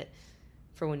doubt it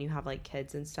for when you have like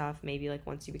kids and stuff. Maybe like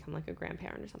once you become like a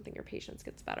grandparent or something, your patience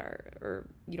gets better, or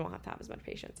you don't have to have as much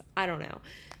patience. I don't know.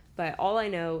 But all I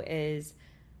know is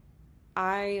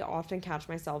I often catch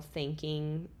myself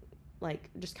thinking,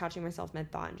 like just catching myself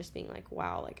mid-thought and just being like,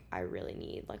 wow, like I really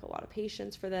need like a lot of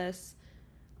patience for this.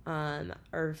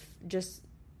 Or just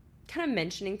kind of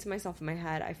mentioning to myself in my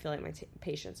head, I feel like my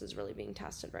patience is really being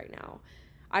tested right now.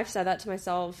 I've said that to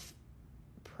myself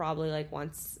probably like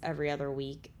once every other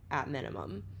week at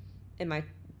minimum in my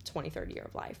 23rd year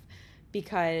of life,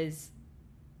 because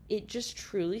it just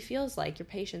truly feels like your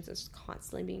patience is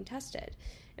constantly being tested.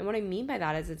 And what I mean by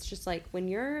that is it's just like when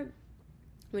you're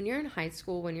in high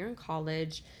school, when you're in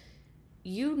college,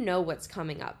 you know what's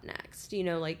coming up next. You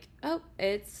know, like, oh,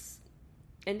 it's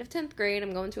end of 10th grade.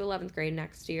 I'm going to 11th grade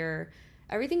next year.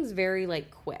 Everything's very,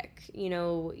 like, quick. You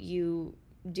know, you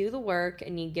do the work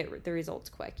and you get the results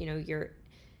quick. You know, you're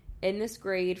in this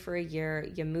grade for a year.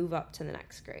 You move up to the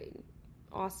next grade.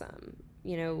 Awesome.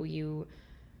 You know, you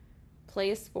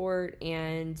play a sport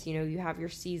and, you know, you have your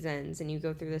seasons and you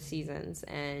go through the seasons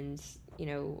and, you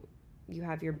know, you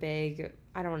have your big,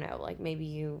 I don't know, like maybe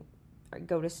you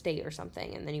go to state or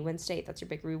something and then you win state. That's your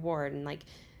big reward. And like,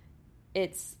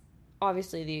 it's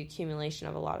obviously the accumulation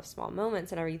of a lot of small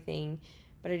moments and everything.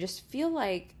 But I just feel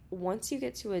like once you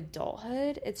get to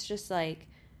adulthood, it's just like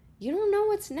you don't know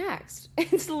what's next.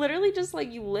 It's literally just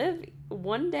like you live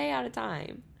one day at a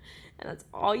time. And that's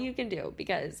all you can do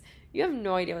because you have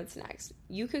no idea what's next.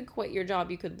 You could quit your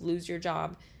job. You could lose your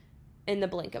job in the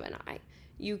blink of an eye.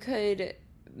 You could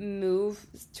move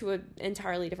to an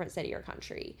entirely different city or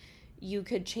country. You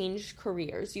could change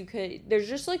careers. There's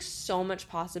just like so much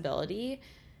possibility,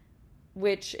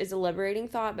 which is a liberating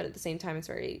thought, but at the same time, it's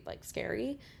very like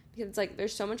scary because it's like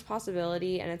there's so much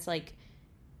possibility, and it's like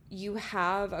you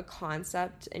have a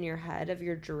concept in your head of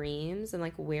your dreams and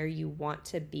like where you want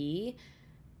to be,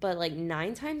 but like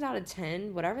 9 times out of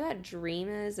 10, whatever that dream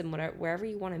is and wherever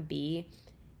you want to be,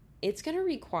 it's going to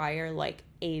require like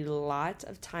a lot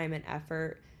of time and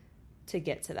effort to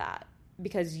get to that.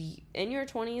 Because in your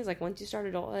 20s, like once you start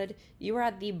adulthood, you are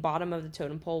at the bottom of the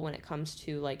totem pole when it comes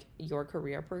to like your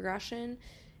career progression.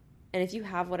 And if you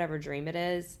have whatever dream it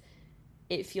is,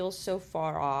 it feels so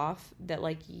far off that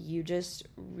like you just,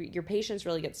 your patience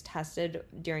really gets tested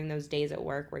during those days at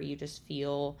work where you just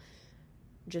feel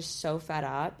just so fed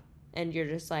up and you're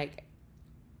just like,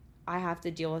 I have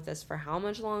to deal with this for how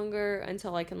much longer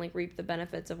until I can like reap the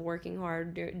benefits of working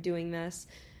hard doing this.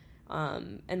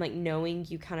 And like knowing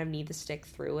you kind of need to stick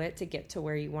through it to get to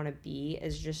where you want to be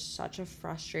is just such a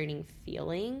frustrating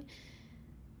feeling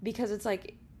because it's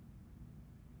like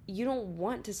you don't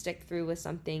want to stick through with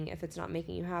something if it's not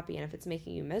making you happy and if it's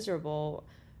making you miserable.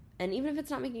 And even if it's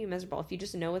not making you miserable, if you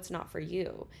just know it's not for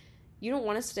you, you don't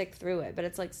want to stick through it. But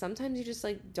it's like sometimes you just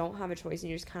like don't have a choice and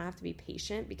you just kind of have to be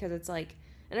patient because it's like,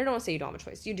 and I don't want to say you don't have a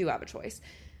choice, you do have a choice.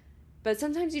 But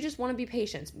sometimes you just want to be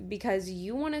patient because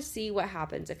you want to see what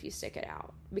happens if you stick it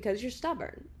out because you're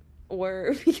stubborn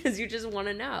or because you just want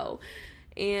to know.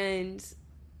 And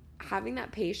having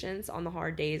that patience on the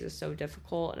hard days is so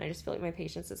difficult. And I just feel like my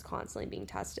patience is constantly being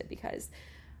tested because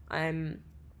I'm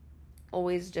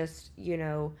always just,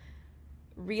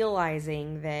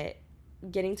 realizing that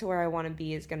getting to where I want to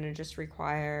be is going to just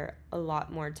require a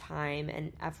lot more time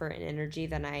and effort and energy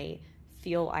than I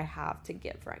feel I have to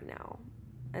give right now.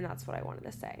 And that's what I wanted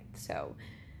to say. So,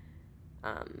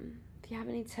 if you have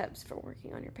any tips for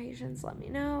working on your patience, let me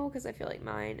know, because I feel like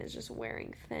mine is just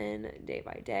wearing thin day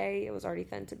by day. It was already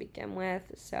thin to begin with,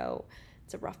 so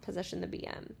it's a rough position to be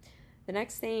in. The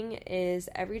next thing is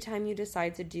every time you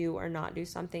decide to do or not do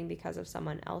something because of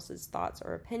someone else's thoughts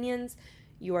or opinions,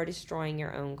 you are destroying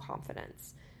your own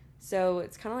confidence. So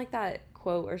it's kind of like that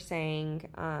quote or saying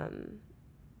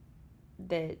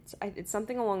that it's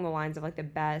something along the lines of like the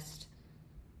best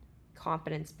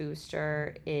confidence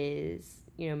booster is,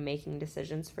 making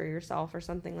decisions for yourself or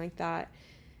something like that.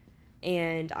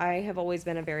 And I have always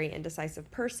been a very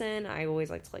indecisive person. I always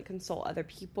like to consult other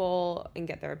people and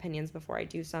get their opinions before I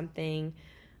do something.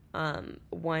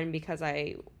 One, because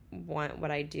I want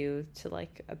what I do to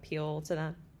appeal to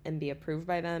them and be approved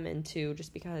by them, and two,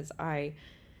 just because I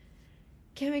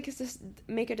can't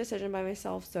make a decision by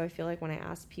myself. So I feel like when I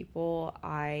ask people,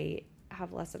 I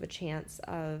have less of a chance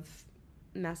of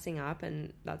messing up,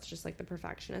 and that's just the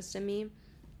perfectionist in me.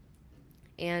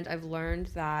 And I've learned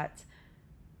that,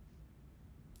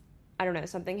 I don't know,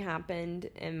 something happened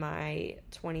in my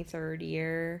 23rd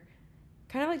year,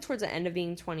 kind of towards the end of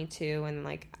being 22, and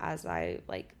as I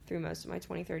through most of my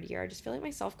 23rd year, I just feel like my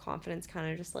self-confidence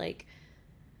kind of just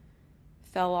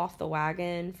fell off the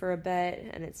wagon for a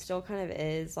bit, and it still kind of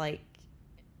is and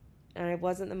I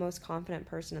wasn't the most confident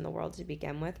person in the world to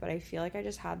begin with, but I feel like I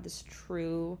just had this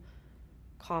true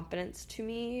confidence to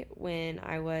me when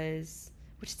I was,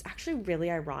 which is actually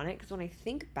really ironic because when I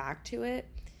think back to it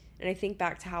and I think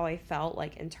back to how I felt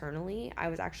internally, I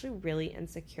was actually really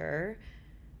insecure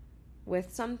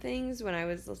with some things when I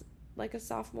was a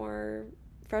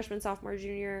freshman, sophomore,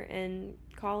 junior in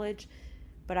college,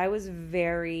 but I was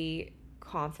very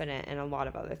confident in a lot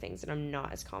of other things that I'm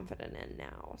not as confident in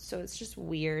now. So it's just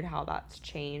weird how that's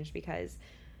changed because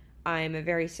I'm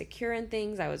very secure in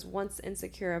things I was once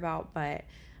insecure about, but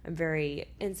I'm very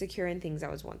insecure in things I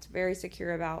was once very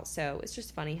secure about. So it's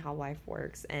just funny how life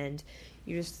works, and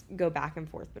you just go back and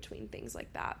forth between things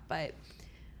like that. But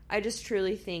I just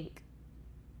truly think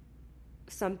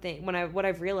what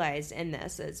I've realized in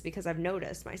this is because I've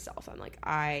noticed myself, I'm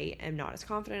I am not as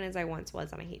confident as I once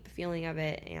was, and I hate the feeling of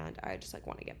it, and I just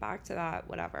want to get back to that,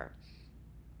 whatever.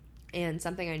 And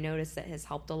something I noticed that has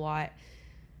helped a lot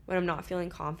when I'm not feeling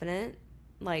confident,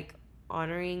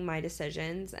 honoring my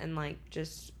decisions and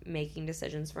just making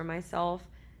decisions for myself.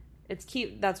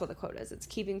 That's what the quote is. It's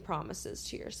keeping promises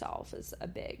to yourself is a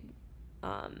big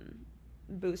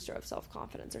booster of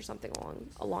self-confidence or something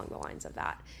along the lines of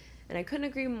that. And I couldn't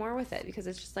agree more with it because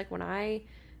it's just when I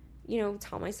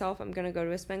tell myself I'm going to go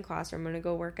to a spin class or I'm going to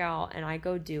go work out, and I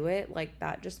go do it, like,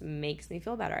 that just makes me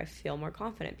feel better. I feel more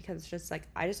confident because it's just like,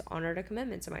 I just honored a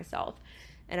commitment to myself,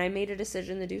 and I made a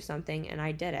decision to do something, and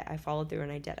I did it. I followed through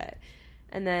and I did it.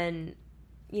 And then,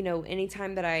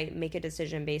 anytime that I make a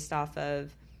decision based off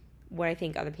of what I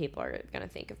think other people are going to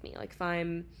think of me, like if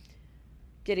I'm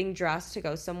getting dressed to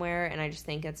go somewhere and I just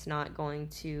think it's not going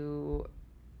to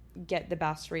get the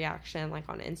best reaction, like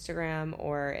on Instagram,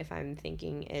 or if I'm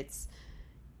thinking it's,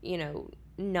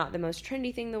 not the most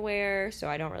trendy thing to wear, so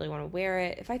I don't really want to wear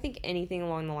it. If I think anything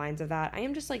along the lines of that, I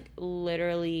am just like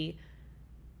literally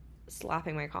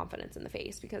slapping my confidence in the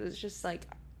face, because it's just like,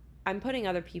 I'm putting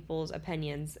other people's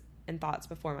opinions and thoughts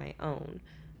before my own,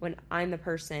 when I'm the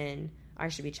person I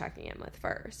should be checking in with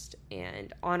first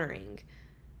and honoring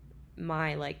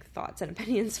my like thoughts and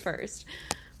opinions first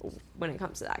when it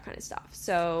comes to that kind of stuff.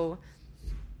 So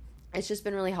it's just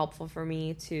been really helpful for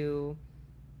me to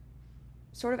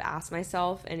sort of ask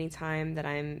myself anytime that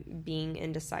I'm being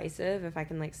indecisive, if I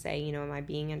can like say, am I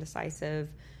being indecisive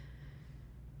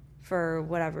for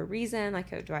whatever reason?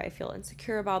 Like, do I feel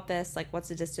insecure about this? Like,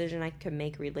 what's a decision I could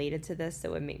make related to this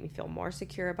that would make me feel more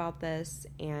secure about this?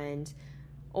 And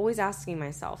always asking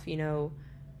myself, do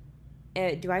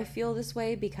I feel this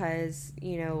way because,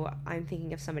 I'm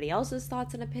thinking of somebody else's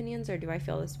thoughts and opinions, or do I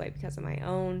feel this way because of my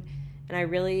own? And I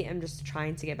really am just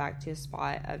trying to get back to a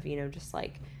spot of, just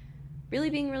like really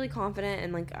being really confident,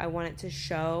 and like I want it to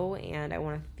show and I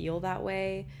want to feel that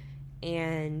way.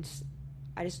 And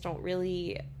I just don't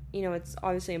really, it's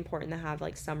obviously important to have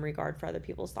like some regard for other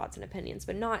people's thoughts and opinions,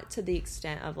 but not to the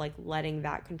extent of like letting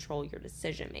that control your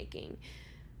decision making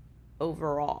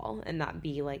overall, and that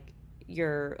be like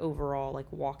your overall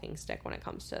like walking stick when it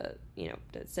comes to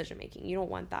decision making. You don't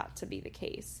want that to be the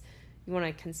case. You want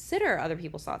to consider other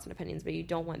people's thoughts and opinions, but you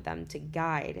don't want them to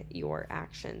guide your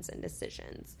actions and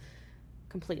decisions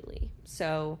completely.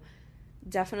 So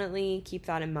definitely keep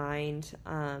that in mind.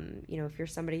 If you're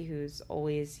somebody who's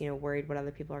always worried what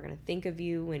other people are going to think of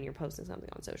you when you're posting something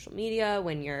on social media,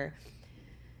 when you're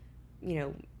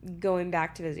going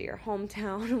back to visit your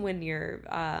hometown, when you're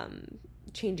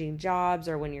changing jobs,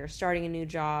 or when you're starting a new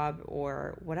job,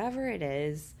 or whatever it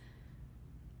is,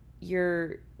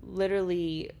 you're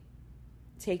literally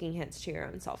taking hits to your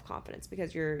own self-confidence,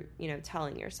 because you're,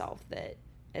 telling yourself that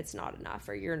it's not enough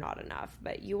or you're not enough,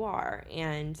 but you are,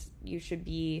 and you should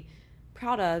be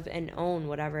proud of and own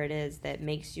whatever it is that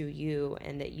makes you you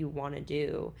and that you want to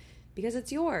do, because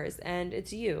it's yours and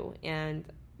it's you, and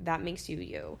that makes you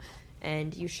you.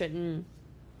 And you shouldn't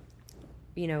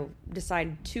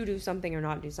decide to do something or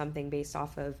not do something based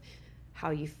off of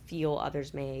how you feel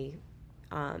others may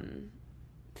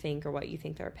think, or what you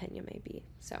think their opinion may be.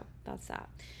 So that's that.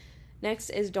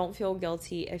 Next is, don't feel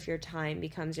guilty if your time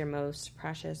becomes your most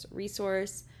precious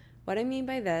resource. What I mean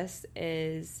by this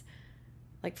is,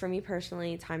 like, for me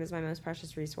personally, time is my most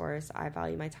precious resource. I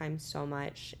value my time so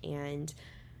much, and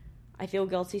I feel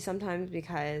guilty sometimes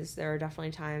because there are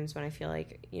definitely times when I feel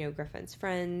like, Griffin's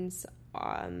friends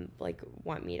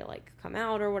want me to like come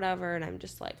out or whatever, and I'm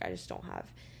just like, I just don't have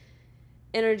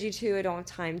energy to, I don't have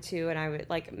time to, and I would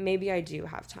like, maybe I do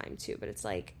have time to, but it's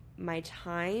like, my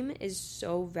time is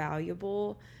so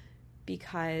valuable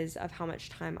because of how much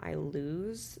time I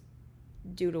lose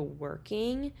due to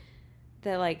working,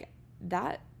 that like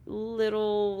that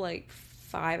little like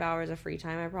 5 hours of free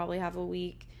time I probably have a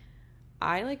week,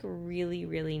 I like really,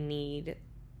 really need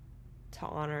to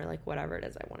honor like whatever it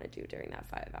is I want to do during that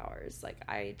 5 hours. Like,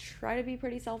 I try to be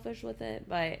pretty selfish with it,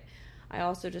 but I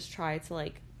also just try to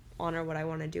like honor what I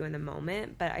want to do in the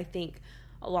moment. But I think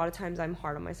a lot of times I'm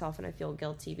hard on myself and I feel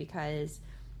guilty because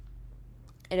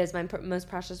it is my most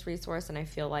precious resource, and I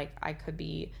feel like I could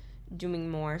be doing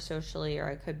more socially, or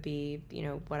I could be,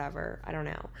 whatever, I don't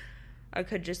know. I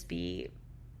could just be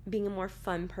being a more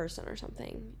fun person or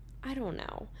something. I don't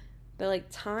know. But like,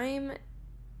 time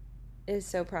is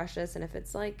so precious, and if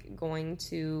it's like going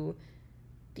to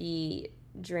be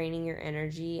draining your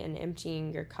energy and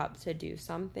emptying your cup to do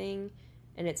something,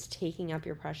 and it's taking up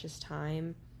your precious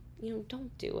time,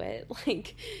 don't do it.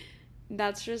 Like,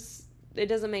 that's just, it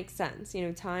doesn't make sense.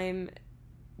 Time,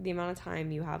 the amount of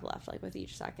time you have left, like with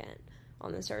each second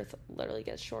on this earth, literally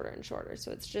gets shorter and shorter.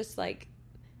 So it's just like,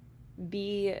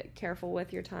 be careful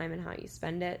with your time and how you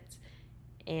spend it.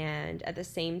 And at the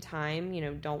same time,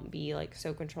 don't be like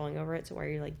so controlling over it to where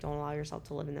you like don't allow yourself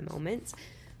to live in the moment.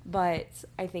 But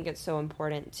I think it's so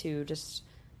important to just,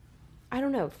 I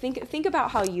don't know, think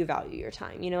about how you value your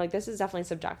time. Like, this is definitely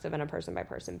subjective on a person by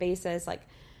person basis. Like,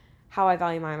 how I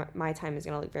value my time is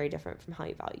going to look very different from how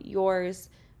you value yours,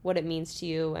 what it means to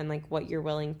you, and like what you're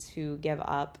willing to give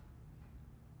up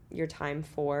your time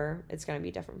for, it's going to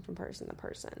be different from person to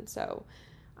person. So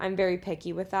I'm very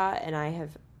picky with that, and I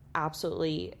have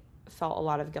absolutely felt a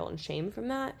lot of guilt and shame from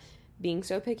that, being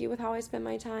so picky with how I spend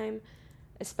my time,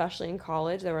 especially in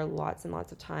college. There were lots and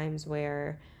lots of times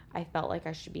where I felt like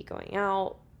I should be going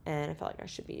out and I felt like I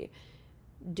should be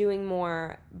doing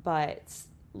more, but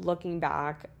looking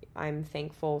back, I'm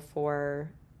thankful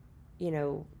for,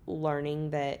 learning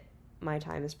that my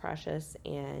time is precious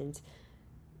and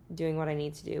doing what I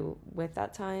need to do with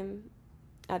that time.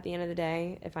 At the end of the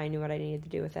day, if I knew what I needed to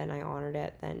do with it and I honored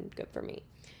it, then good for me.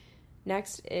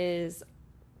 Next is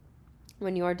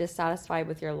when you are dissatisfied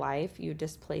with your life, you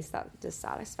displace that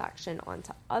dissatisfaction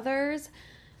onto others.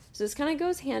 So this kind of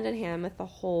goes hand in hand with the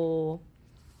whole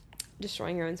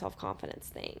destroying your own self-confidence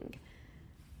thing.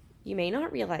 You may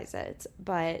not realize it,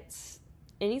 but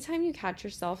anytime you catch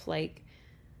yourself, like,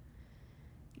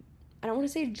 I don't want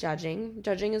to say judging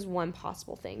is one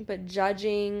possible thing, but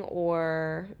judging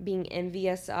or being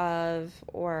envious of,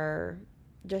 or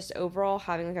just overall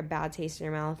having like a bad taste in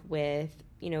your mouth with,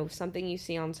 something you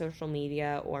see on social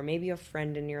media, or maybe a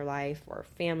friend in your life or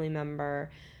a family member,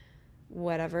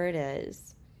 whatever it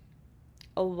is,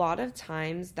 a lot of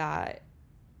times that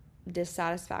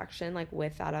dissatisfaction, like,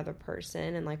 with that other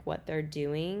person and like what they're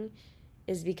doing,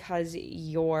 is because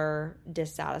you're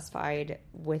dissatisfied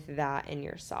with that in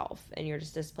yourself and you're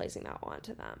just displacing that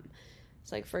onto them.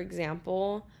 So, like, for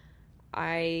example,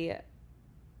 I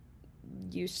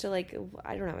used to, like,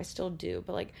 I don't know, I still do,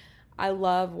 but like, I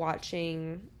love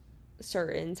watching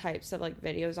certain types of like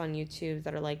videos on YouTube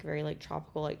that are like very like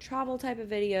tropical, like travel type of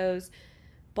videos.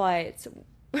 But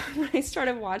when I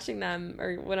started watching them,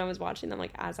 or when I was watching them,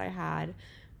 like, as I had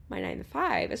my 9 to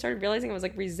 5, I started realizing I was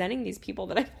like resenting these people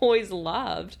that I've always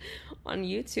loved on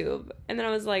YouTube. And then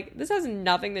I was like, this has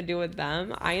nothing to do with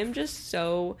them. I am just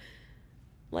so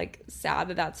like sad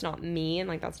that that's not me, and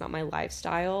like that's not my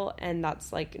lifestyle, and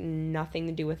that's like nothing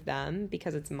to do with them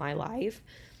because it's my life.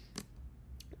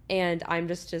 And I'm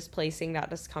just displacing that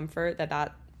discomfort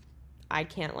that I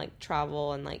can't like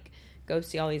travel and like go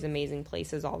see all these amazing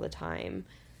places all the time.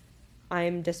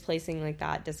 I'm displacing like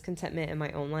that discontentment in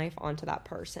my own life onto that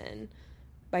person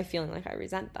by feeling like I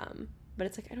resent them. But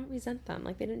it's like, I don't resent them.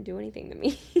 Like, they didn't do anything to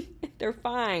me. They're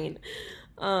fine.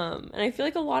 And I feel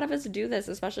like a lot of us do this,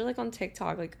 especially like on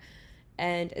TikTok, like,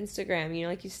 and Instagram,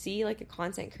 like you see like a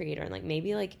content creator and like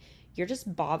maybe like you're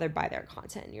just bothered by their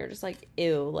content. You're just like,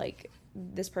 ew, like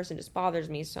this person just bothers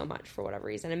me so much for whatever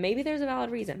reason. And maybe there's a valid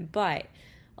reason, but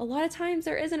a lot of times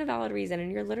there isn't a valid reason,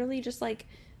 and you're literally just like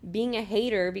being a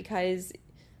hater because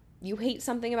you hate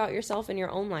something about yourself in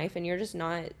your own life, and you're just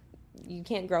not, you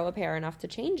can't grow a pair enough to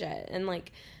change it. And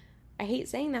like, I hate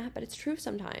saying that, but it's true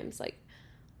sometimes. Like,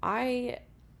 I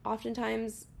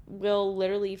oftentimes will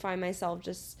literally find myself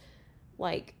just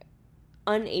like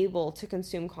unable to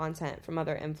consume content from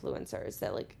other influencers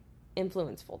that like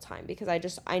influence full time, because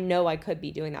I know I could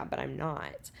be doing that, but I'm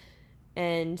not.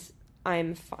 And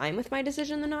I'm fine with my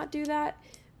decision to not do that,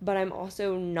 but I'm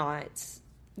also not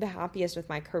the happiest with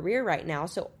my career right now.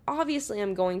 So obviously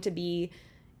I'm going to be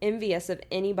envious of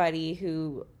anybody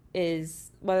who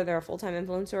is, whether they're a full-time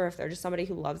influencer or if they're just somebody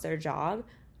who loves their job.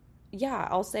 Yeah,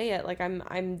 I'll say it. Like,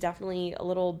 I'm definitely a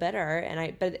little bitter, and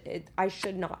I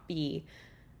should not be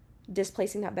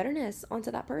displacing that bitterness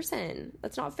onto that person.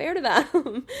 That's not fair to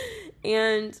them.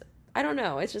 And I don't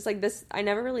know. It's just like this. I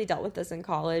never really dealt with this in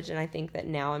college, and I think that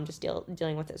now I'm just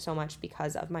dealing with it so much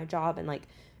because of my job, and like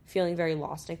feeling very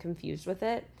lost and confused with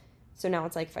it. So now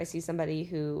it's like, if I see somebody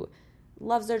who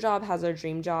loves their job, has their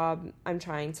dream job, I'm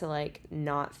trying to like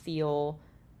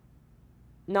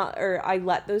I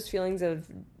let those feelings of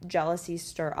jealousy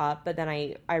stir up, but then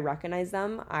I recognize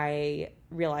them, I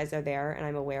realize they're there, and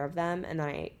I'm aware of them, and then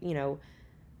I,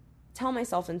 tell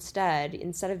myself instead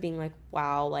of being like,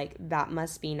 wow, like that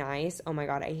must be nice. Oh my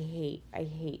God, I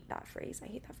hate that phrase. I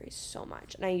hate that phrase so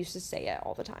much. And I used to say it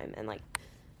all the time, and like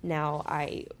now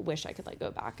I wish I could like go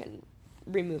back and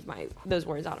remove those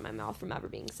words out of my mouth from ever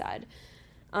being said.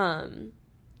 I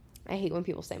hate when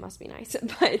people say must be nice,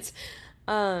 but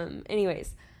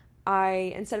anyways,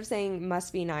 I, instead of saying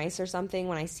must be nice or something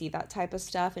when I see that type of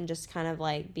stuff, and just kind of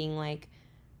like being like,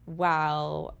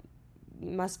 wow,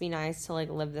 must be nice to like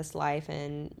live this life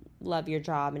and love your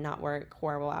job and not work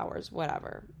horrible hours,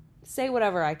 whatever. Say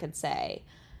whatever I could say.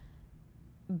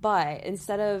 But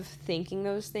instead of thinking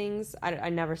those things, I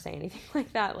never say anything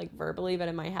like that, like verbally, but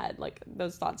in my head, like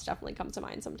those thoughts definitely come to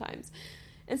mind sometimes.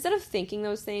 Instead of thinking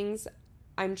those things,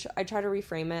 I try to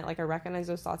reframe it. Like, I recognize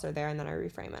those thoughts are there, and then I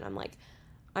reframe it. I'm like,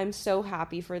 I'm so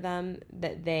happy for them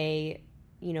that they,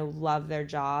 love their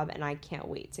job, and I can't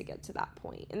wait to get to that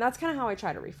point. And that's kind of how I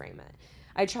try to reframe it.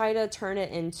 I try to turn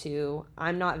it into,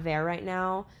 I'm not there right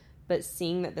now, but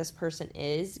seeing that this person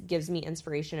is gives me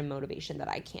inspiration and motivation that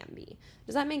I can be.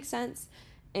 Does that make sense?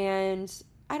 And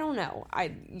I don't know.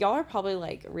 Y'all are probably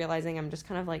like realizing I'm just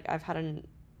kind of like, I've had an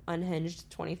unhinged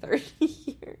 23rd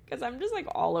year because I'm just like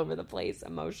all over the place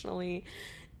emotionally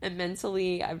and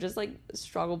mentally. I've just like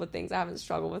struggled with things I haven't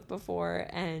struggled with before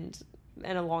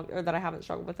or that I haven't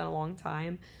struggled with in a long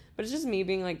time. But it's just me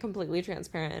being like completely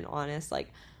transparent and honest.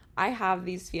 Like, I have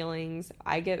these feelings.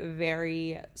 I get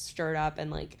very stirred up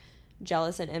and like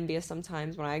jealous and envious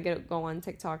sometimes when I go on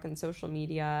TikTok and social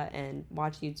media and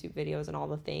watch YouTube videos and all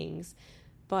the things.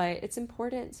 But it's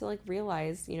important to like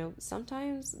realize, you know,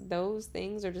 sometimes those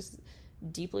things are just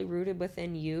deeply rooted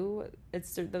within you.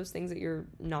 It's those things that you're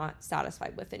not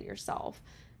satisfied with in yourself.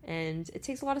 And it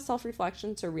takes a lot of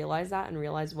self-reflection to realize that and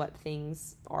realize what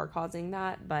things are causing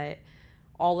that. But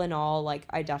all in all, like,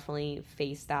 I definitely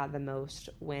face that the most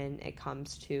when it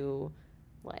comes to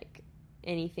like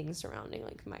anything surrounding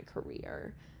like my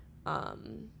career.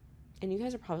 And you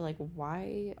guys are probably like,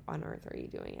 why on earth are you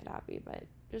doing it, Abby? But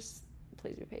just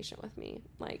please be patient with me.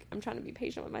 Like, I'm trying to be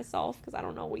patient with myself because I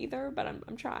don't know either, but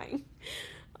I'm trying.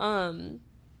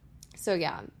 So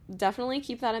yeah, definitely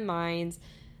keep that in mind.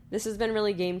 This has been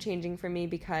really game changing for me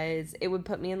because it would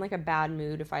put me in like a bad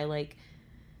mood if I like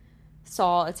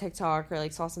saw a TikTok or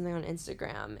like saw something on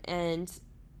Instagram, and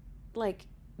like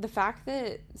the fact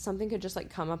that something could just like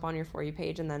come up on your For You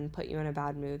page and then put you in a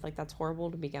bad mood, like that's horrible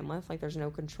to begin with. Like, there's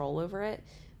no control over it.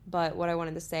 But what I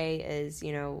wanted to say is,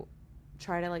 you know,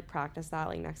 try to like practice that.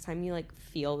 Like, next time you like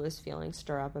feel those feelings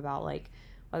stir up about like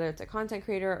whether it's a content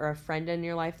creator or a friend in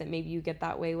your life that maybe you get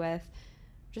that way with,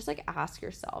 just like ask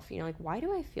yourself, you know, like, why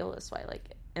do I feel this way?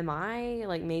 Like, am I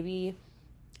like, maybe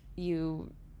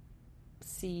you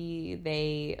see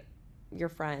your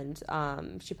friend,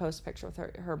 she posts a picture with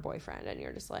her boyfriend and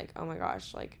you're just like, oh my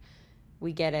gosh, like,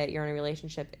 we get it, you're in a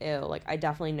relationship, ew. Like, I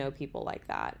definitely know people like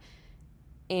that.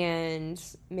 And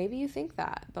maybe you think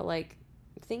that, but like,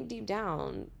 think deep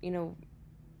down, you know,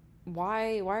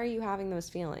 why are you having those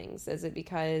feelings? Is it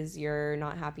because you're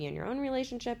not happy in your own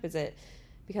relationship? Is it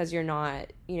because you're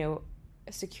not, you know,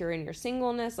 secure in your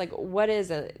singleness? Like, what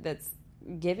is it that's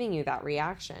giving you that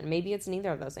reaction? Maybe it's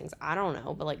neither of those things. I don't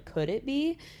know, but like, could it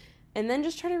be? And then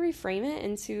just try to reframe it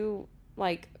into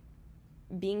like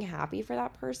being happy for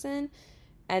that person,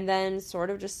 and then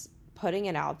sort of just putting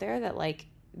it out there that like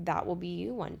that will be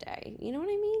you one day. You know what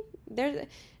I mean?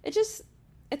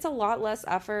 It's a lot less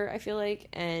effort, I feel like,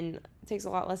 and it takes a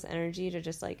lot less energy to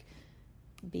just like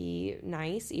be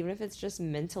nice, even if it's just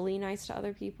mentally nice to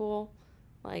other people.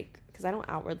 Like, because I don't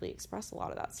outwardly express a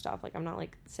lot of that stuff. Like, I'm not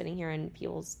like sitting here in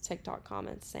people's TikTok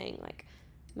comments saying like,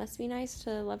 must be nice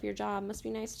to love your job, must be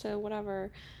nice to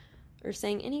whatever, or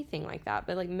saying anything like that.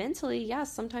 But like, mentally,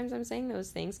 yes, sometimes I'm saying those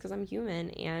things because I'm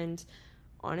human, and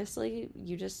honestly,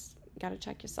 you just gotta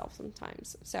check yourself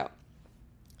sometimes. So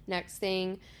next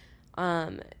thing,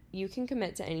 you can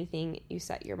commit to anything you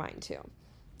set your mind to.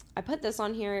 I put this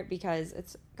on here because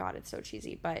it's so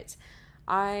cheesy, but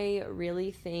I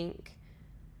really think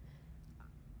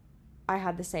I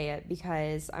had to say it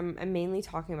because I'm mainly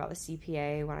talking about the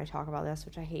CPA when I talk about this,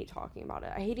 which I hate talking about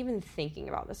it. I hate even thinking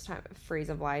about this phrase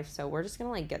of life, so we're just going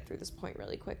to like get through this point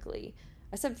really quickly.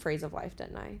 I said phrase of life,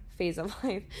 didn't I? Phase of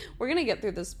life. We're going to get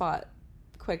through this spot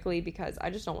quickly because I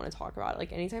just don't want to talk about it.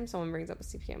 Like, anytime someone brings up a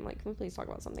CPA, I'm like, can we please talk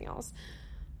about something else?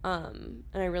 And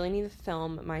I really need to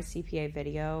film my CPA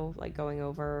video, like going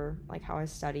over like how I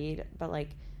studied, but like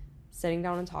sitting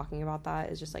down and talking about that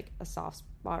is just like a soft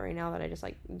spot right now that I just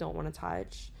like don't want to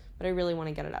touch, but I really want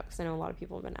to get it up because I know a lot of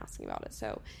people have been asking about it,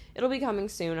 so it'll be coming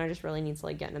soon. I just really need to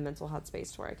like get in a mental health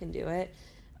space to where I can do it.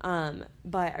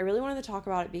 But I really wanted to talk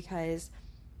about it because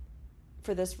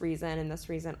for this reason and this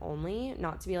reason only,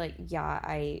 not to be like, yeah,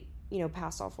 I, you know,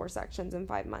 passed all 4 sections in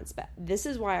 5 months, but this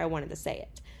is why I wanted to say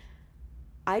it.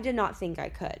 I did not think I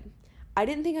could. I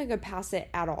didn't think I could pass it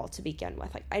at all to begin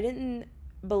with. Like, I didn't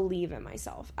believe in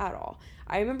myself at all.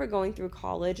 I remember going through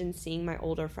college and seeing my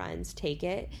older friends take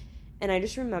it, and I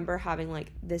just remember having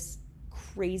like this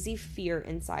crazy fear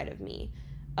inside of me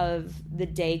of the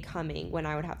day coming when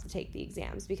I would have to take the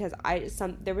exams, because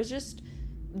there was just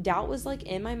doubt was like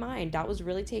in my mind. Doubt was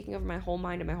really taking over my whole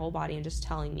mind and my whole body and just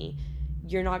telling me,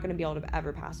 you're not going to be able to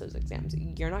ever pass those exams.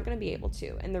 You're not going to be able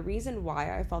to. And the reason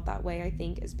why I felt that way, I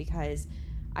think, is because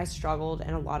I struggled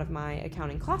in a lot of my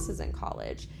accounting classes in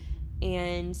college.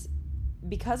 And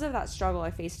because of that struggle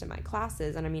I faced in my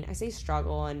classes, and I mean, I say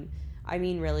struggle, and I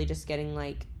mean really just getting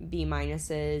like B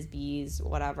minuses, Bs,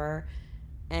 whatever.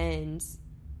 And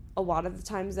a lot of the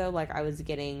times though, like I was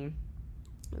getting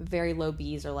very low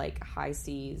B's or like high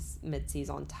C's, mid C's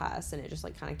on tests, and it just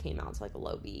like kind of came out to like a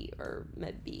low B or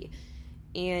mid B.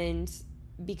 And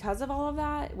because of all of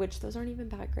that, which those aren't even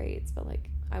bad grades, but like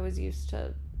I was used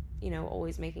to,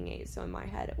 always making A's, so in my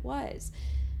head it was.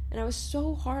 And I was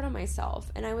so hard on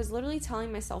myself, and I was literally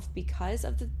telling myself, because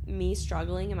of me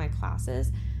struggling in my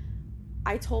classes,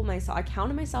 I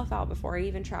counted myself out before I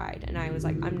even tried, and I was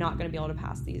like, I'm not going to be able to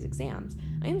pass these exams.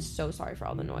 I am so sorry for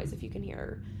all the noise if you can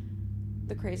hear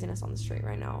the craziness on the street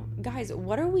right now. Guys,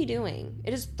 what are we doing?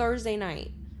 It is Thursday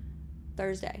night.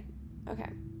 Thursday. Okay.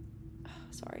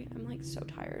 Sorry, I'm like so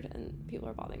tired and people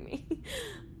are bothering me.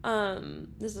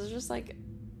 This is just like,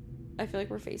 I feel like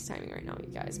we're FaceTiming right now, you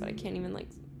guys, but I can't even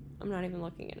I'm not even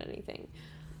looking at anything.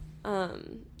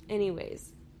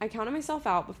 Anyways, I counted myself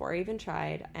out before I even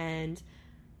tried, and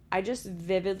I just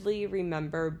vividly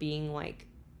remember being like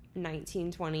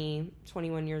 19, 20,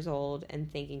 21 years old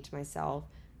and thinking to myself,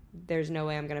 there's no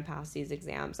way I'm going to pass these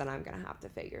exams, and I'm going to have to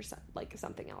figure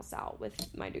something else out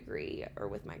with my degree or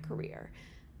with my career.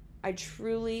 I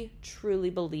truly,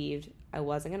 truly believed I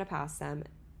wasn't going to pass them,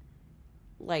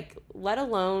 let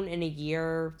alone in a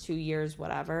year, 2 years,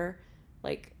 whatever,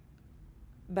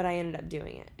 but I ended up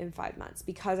doing it in 5 months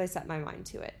because I set my mind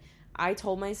to it. I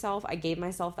gave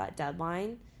myself that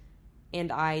deadline,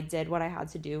 and I did what I had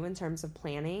to do in terms of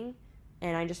planning,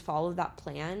 and I just followed that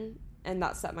plan, and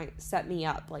that set me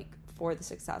up for the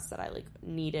success that I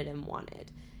needed and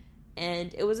wanted.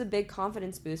 And it was a big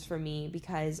confidence boost for me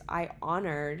because I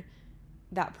honored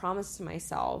that promise to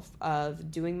myself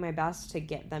of doing my best to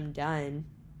get them done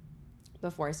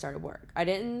before I started work. I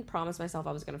didn't promise myself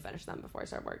I was going to finish them before I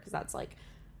started work, because that's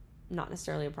not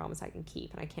necessarily a promise I can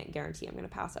keep, and I can't guarantee I'm going to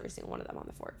pass every single one of them on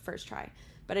the first try.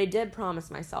 But I did promise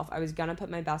myself I was going to put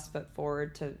my best foot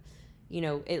forward to,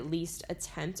 at least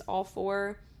attempt all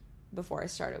 4 before I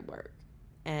started work.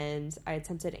 And I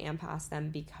attempted and passed them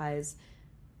because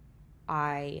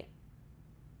I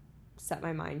set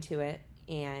my mind to it,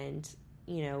 and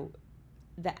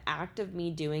the act of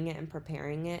me doing it and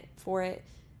preparing it for it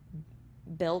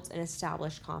built an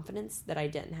established confidence that I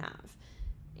didn't have.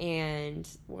 And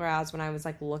whereas when I was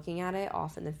looking at it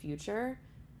off in the future,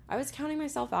 I was counting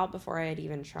myself out before I had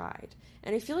even tried.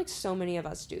 And I feel like so many of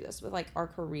us do this with our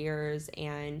careers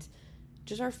and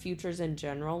just our futures in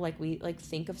general. We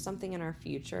think of something in our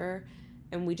future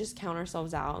and we just count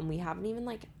ourselves out, and we haven't even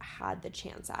had the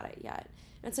chance at it yet.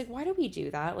 And it's why do we do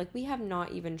that? We have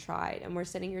not even tried, and we're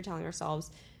sitting here telling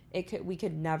ourselves we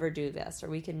could never do this, or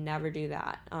we could never do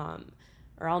that,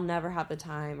 or I'll never have the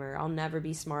time, or I'll never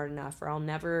be smart enough, or I'll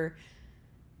never,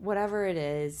 whatever it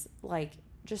is.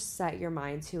 Just set your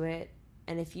mind to it,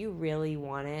 and if you really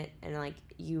want it, and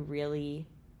you really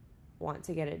want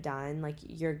to get it done,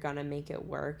 you're gonna make it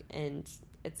work, and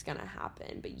it's gonna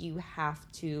happen. But you have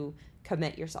to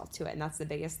commit yourself to it, and that's the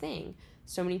biggest thing.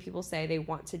 So many people say they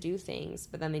want to do things,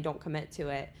 but then they don't commit to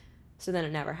it, so then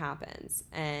it never happens.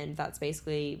 And that's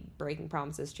basically breaking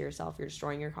promises to yourself. You're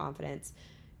destroying your confidence.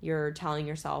 You're telling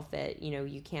yourself that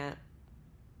you can't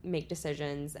make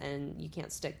decisions and you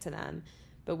can't stick to them.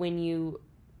 But when you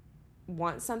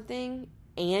want something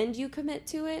and you commit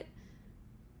to it,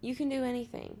 you can do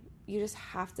anything. You just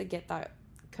have to get that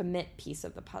commit piece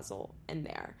of the puzzle in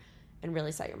there and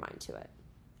really set your mind to it.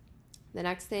 The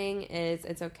next thing is,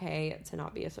 it's okay to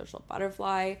not be a social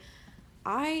butterfly.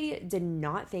 I did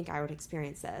not think I would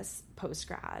experience this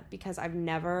post-grad because I don't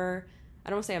want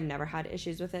to say I've never had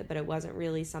issues with it, but it wasn't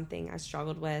really something I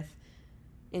struggled with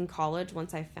in college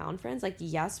once I found friends.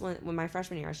 Yes, when my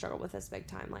freshman year, I struggled with this big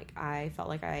time. I felt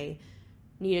like I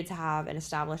needed to have an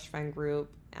established friend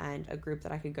group and a group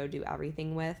that I could go do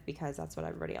everything with, because that's what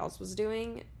everybody else was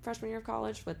doing freshman year of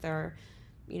college with their,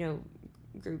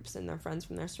 groups and their friends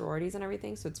from their sororities and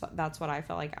everything. So that's what I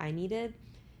felt like I needed.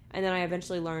 And then I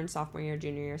eventually learned sophomore year,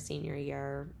 junior year, senior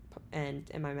year, and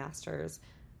in my master's,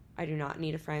 I do not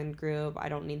need a friend group. I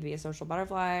don't need to be a social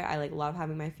butterfly. I love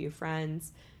having my few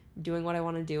friends, doing what I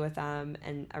want to do with them,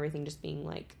 and everything just being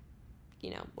like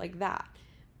that.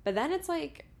 But then it's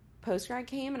post-grad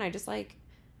came, and I just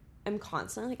I'm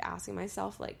constantly asking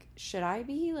myself, should I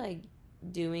be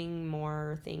doing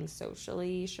more things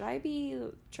socially? Should I be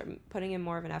putting in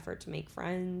more of an effort to make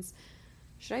friends?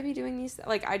 Should I be doing these?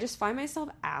 I just find myself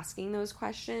asking those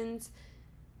questions,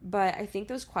 but I think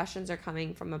those questions are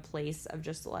coming from a place of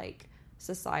just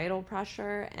societal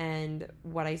pressure and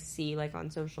what I see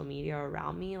on social media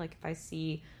around me. If I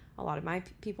see a lot of my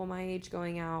people my age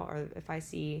going out, or if I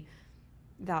see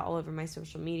that all over my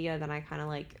social media, then I kind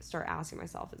of start asking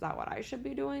myself, is that what I should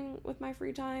be doing with my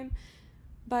free time?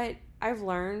 But I've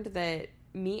learned that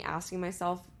me asking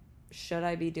myself, should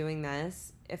I be doing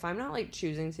this, if I'm not, like,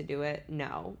 choosing to do it,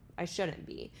 no, I shouldn't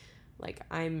be. Like,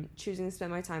 I'm choosing to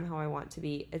spend my time how I want to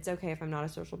be. It's okay if I'm not a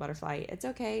social butterfly. It's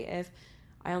okay if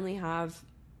I only have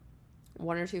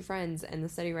 1 or 2 friends in the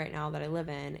city right now that I live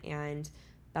in, and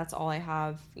that's all I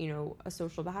have, a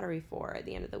social battery for at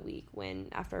the end of the week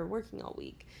after working all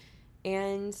week.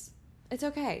 And it's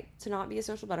okay to not be a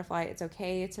social butterfly. It's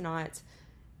okay to not,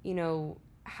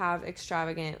 have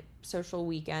extravagant social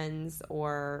weekends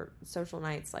or social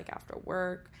nights like after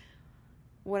work.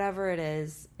 Whatever it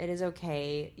is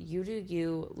okay. You do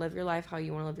you. Live your life how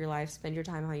you want to live your life. Spend your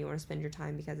time how you want to spend your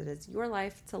time, because it is your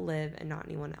life to live and not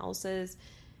anyone else's.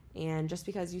 And just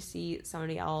because you see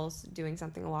somebody else doing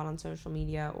something a lot on social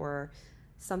media, or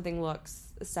something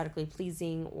looks aesthetically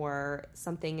pleasing, or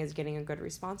something is getting a good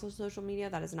response on social media,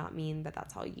 that does not mean that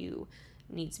that's how you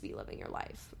need to be living your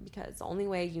life, because the only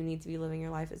way you need to be living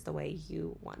your life is the way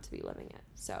you want to be living it.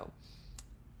 So,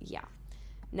 yeah.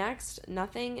 Next,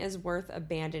 nothing is worth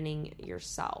abandoning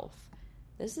yourself.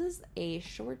 This is a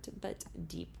short but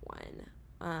deep one.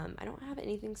 I don't have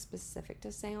anything specific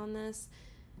to say on this,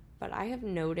 but I have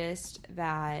noticed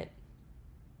that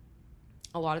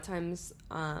a lot of times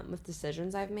with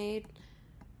decisions I've made,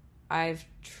 I've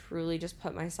truly just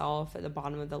put myself at the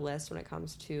bottom of the list when it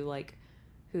comes to, like,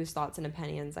 whose thoughts and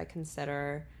opinions I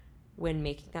consider when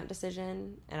making that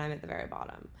decision, and I'm at the very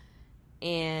bottom.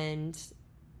 And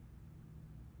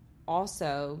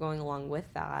also, going along with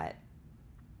that,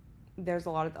 there's a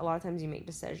lot of times you make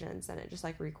decisions and it just,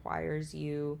 like, requires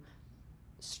you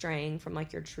straying from,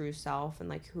 like, your true self and,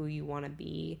 like, who you want to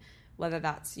be, whether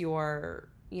that's your,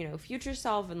 future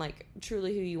self and, like,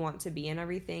 truly who you want to be and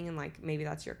everything, and, like, maybe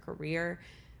that's your career,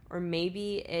 or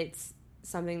maybe it's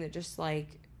something that just, like,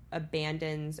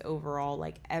 abandons overall,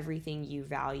 like, everything you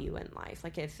value in life.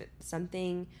 Like, if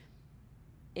something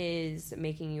is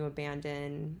making you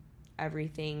abandon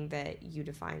everything that you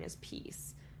define as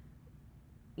peace,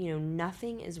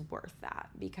 nothing is worth that,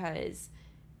 because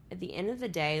at the end of the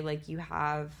day, like, you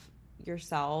have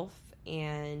yourself,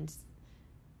 and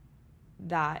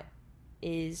that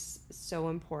is so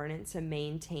important to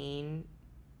maintain.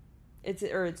 It's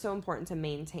so important to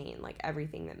maintain, like,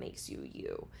 everything that makes you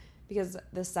you, because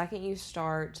the second you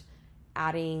start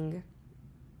adding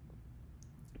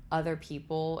other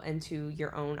people into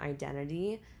your own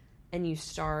identity, and you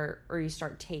start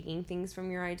taking things from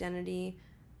your identity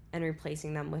and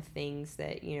replacing them with things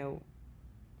that,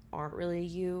 aren't really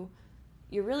you,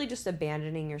 you're really just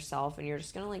abandoning yourself, and you're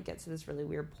just going to, like, get to this really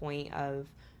weird point of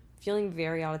feeling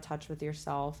very out of touch with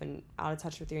yourself and out of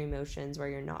touch with your emotions, where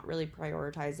you're not really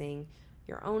prioritizing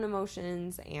your own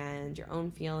emotions and your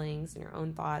own feelings and your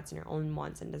own thoughts and your own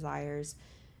wants and desires,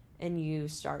 and you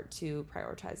start to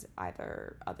prioritize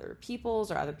either other people's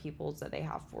that they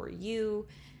have for you,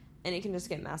 and it can just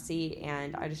get messy.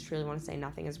 And I just truly want to say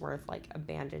nothing is worth, like,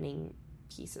 abandoning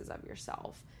pieces of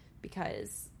yourself,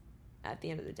 because at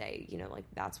the end of the day, like,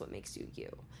 that's what makes you you.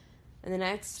 And the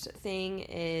next thing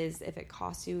is, if it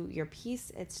costs you your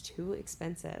peace, it's too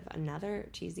expensive. Another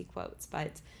cheesy quotes,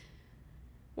 but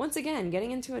once again,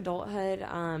 getting into adulthood,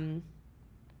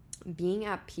 being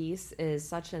at peace is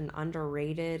such an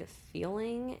underrated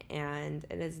feeling, and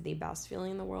it is the best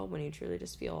feeling in the world when you truly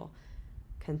just feel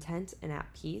content and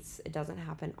at peace. It doesn't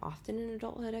happen often in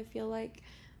adulthood, I feel like,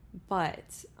 but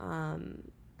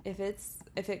if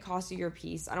it costs you your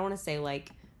peace, I don't want to say, like,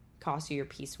 cost you your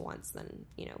peace once, then,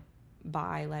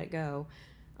 bye, let it go.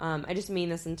 I just mean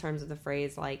this in terms of the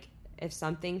phrase, like, if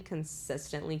something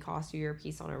consistently costs you your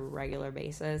peace on a regular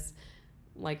basis,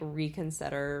 like,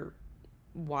 reconsider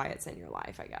why it's in your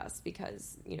life, I guess,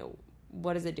 because,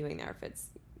 what is it doing there if it's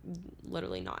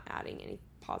literally not adding any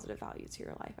positive value to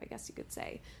your life, I guess you could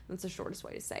say. That's the shortest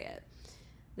way to say it.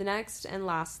 The next and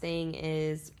last thing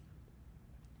is,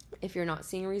 if you're not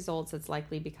seeing results, it's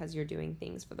likely because you're doing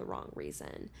things for the wrong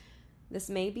reason. This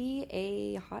may be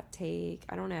a hot take,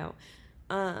 I don't know.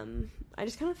 I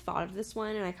just kind of thought of this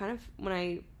one, and when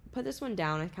I put this one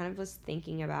down, I kind of was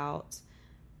thinking about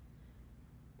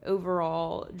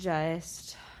overall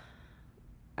just,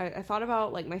 I thought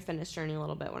about, like, my fitness journey a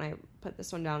little bit when I put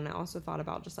this one down, and I also thought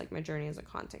about just, like, my journey as a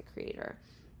content creator.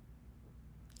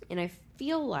 And I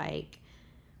feel like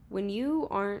when you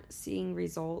aren't seeing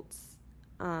results,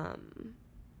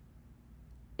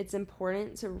 it's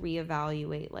important to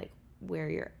reevaluate, like, where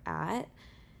you're at.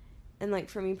 And, like,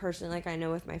 for me personally, like, I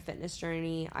know with my fitness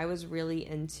journey, I was really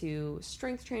into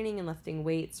strength training and lifting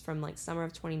weights from, like, summer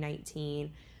of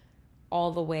 2019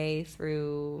 all the way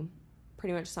through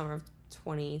pretty much summer of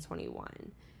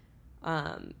 2021.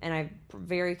 And I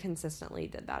very consistently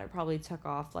did that. I probably took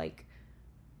off, like,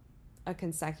 a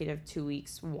consecutive 2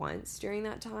 weeks once during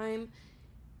that time.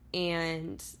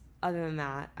 And other than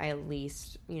that, I at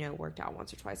least, worked out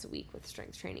once or twice a week with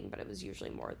strength training, but it was usually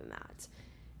more than that.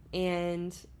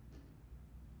 And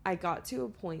I got to a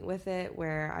point with it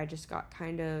where I just got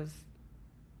kind of,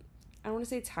 I don't want to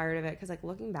say tired of it, because like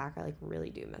looking back, I like really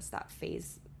do miss that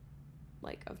phase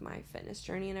like of my fitness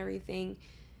journey and everything.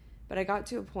 But I got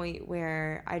to a point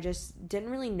where I just didn't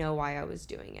really know why I was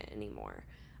doing it anymore.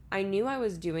 I knew I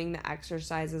was doing the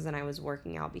exercises and I was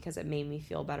working out because it made me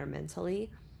feel better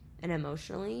mentally and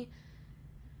emotionally.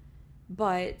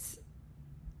 But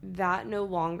that no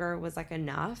longer was like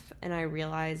enough. And I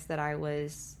realized that I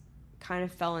was kind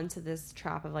of fell into this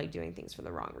trap of like doing things for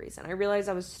the wrong reason. I realized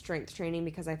I was strength training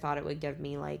because I thought it would give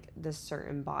me like this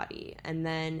certain body, and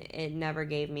then it never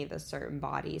gave me this certain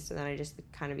body. So then I just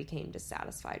kind of became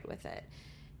dissatisfied with it,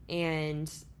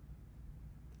 and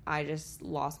I just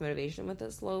lost motivation with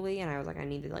it slowly. And I was like, I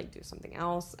need to like do something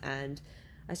else. And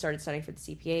I started studying for the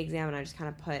CPA exam, and I just kind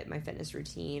of put my fitness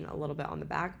routine a little bit on the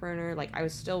back burner. Like I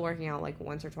was still working out like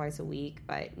once or twice a week,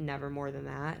 but never more than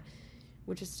that,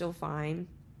 which is still fine.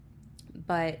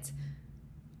 But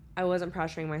I wasn't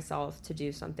pressuring myself to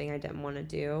do something I didn't want to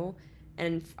do.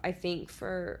 And I think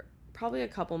for probably a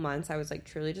couple months, I was like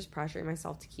truly just pressuring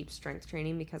myself to keep strength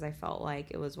training because I felt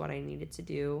like it was what I needed to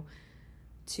do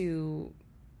to,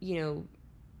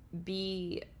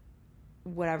 be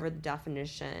whatever the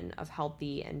definition of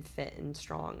healthy and fit and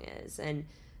strong is, and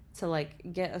to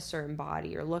like get a certain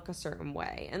body or look a certain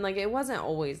way. And like it wasn't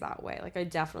always that way. Like I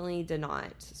definitely did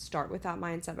not start with that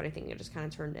mindset, but I think it just kind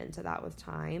of turned into that with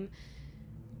time.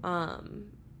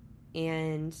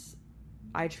 And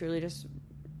I truly just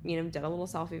did a little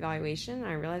self-evaluation, and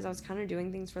I realized I was kind of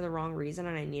doing things for the wrong reason,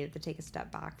 and I needed to take a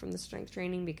step back from the strength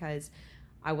training because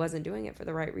I wasn't doing it for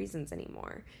the right reasons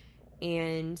anymore.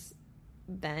 And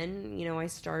then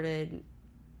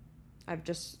I've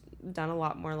just done a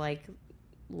lot more like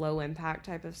low impact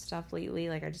type of stuff lately.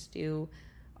 Like I just do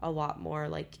a lot more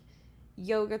like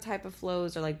yoga type of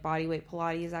flows or like body weight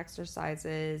Pilates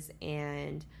exercises,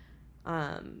 and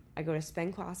I go to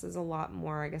spin classes a lot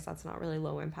more. I guess that's not really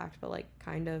low impact, but like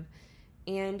kind of.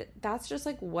 And that's just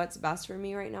like what's best for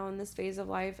me right now in this phase of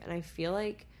life. And I feel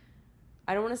like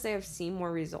I don't want to say I've seen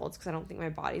more results because I don't think my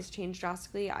body's changed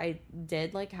drastically. I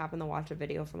did like happen to watch a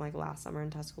video from like last summer in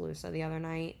Tuscaloosa the other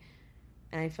night,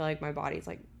 and I feel like my body's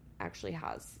like actually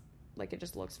has like, it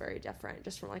just looks very different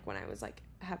just from like when I was like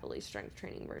heavily strength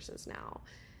training versus now.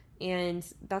 And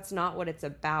that's not what it's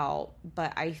about,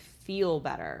 but I feel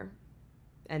better,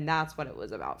 and that's what it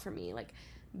was about for me. Like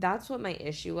that's what my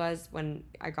issue was when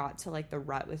I got to like the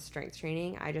rut with strength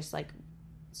training. I just like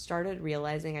started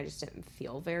realizing I just didn't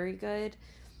feel very good,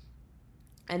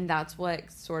 and that's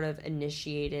what sort of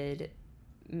initiated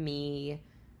me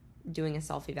doing a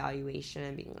self-evaluation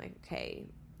and being like, okay,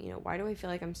 why do I feel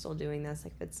like I'm still doing this?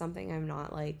 Like, if it's something I'm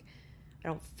not like, I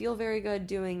don't feel very good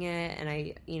doing it. And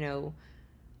I,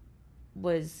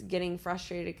 was getting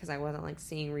frustrated because I wasn't like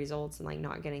seeing results and like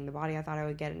not getting the body I thought I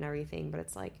would get and everything. But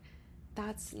it's like,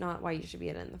 that's not why you should be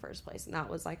in it in the first place. And that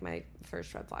was like my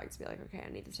first red flag, to be like, okay, I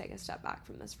need to take a step back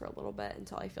from this for a little bit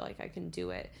until I feel like I can do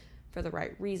it for the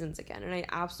right reasons again. And I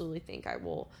absolutely think I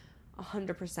will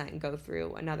 100% go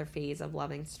through another phase of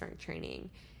loving strength training.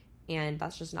 And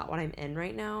that's just not what I'm in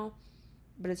right now.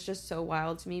 But it's just so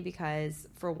wild to me because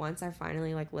for once I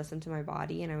finally like listened to my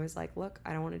body, and I was like, look,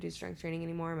 I don't want to do strength training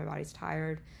anymore. My body's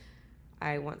tired.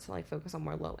 I want to like focus on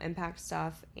more low impact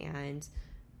stuff and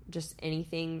just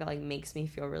anything that like makes me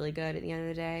feel really good at the end of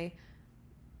the day.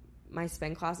 My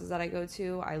spin classes that I go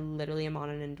to, I literally am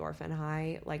on an endorphin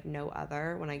high like no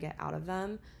other when I get out of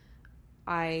them.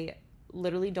 I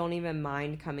literally don't even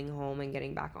mind coming home and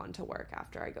getting back onto work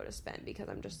after I go to spin because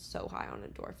I'm just so high on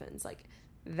endorphins. Like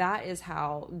that is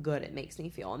how good it makes me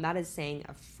feel, and that is saying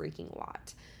a freaking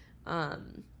lot.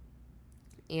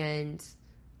 And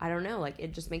I don't know, like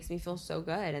it just makes me feel so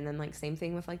good. And then like same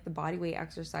thing with like the body weight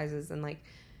exercises and like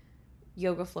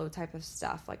yoga flow type of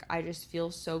stuff. Like I just feel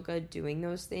so good doing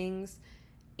those things,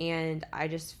 and I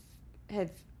just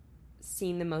have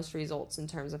seen the most results in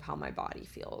terms of how my body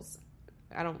feels.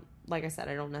 Like I said,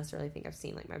 I don't necessarily think I've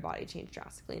seen like my body change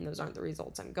drastically, and those aren't the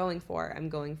results I'm going for. I'm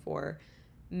going for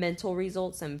mental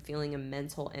results. I'm feeling a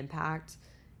mental impact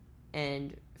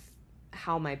and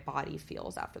how my body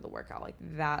feels after the workout. Like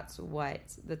that's what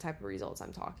the type of results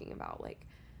I'm talking about. Like,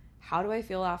 how do I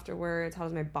feel afterwards? How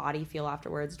does my body feel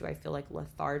afterwards? Do I feel like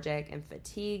lethargic and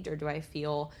fatigued, or do I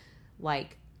feel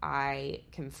like I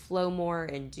can flow more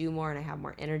and do more and I have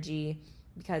more energy?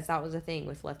 Because that was the thing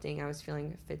with lifting. I was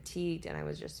feeling fatigued and I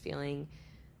was just feeling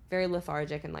very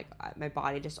lethargic, and like my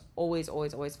body just always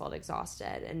felt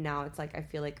exhausted. And now it's like I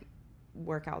feel like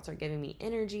workouts are giving me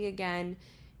energy again,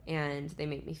 and they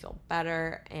make me feel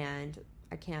better, and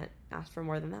I can't ask for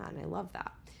more than that, and I love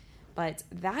that. But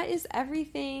that is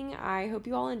everything. I hope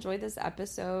you all enjoyed this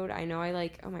episode. I know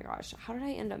oh my gosh, how did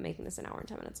I end up making this an hour and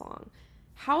 10 minutes long?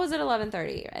 How is it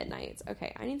 11:30 at night?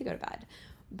 Okay, I need to go to bed.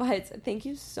 But thank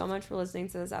you so much for listening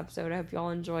to this episode. I hope you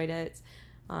all enjoyed it.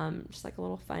 Just like a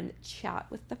little fun chat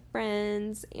with the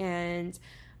friends. And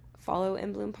follow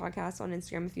In Bloom Podcast on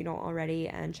Instagram if you don't already,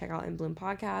 and check out In Bloom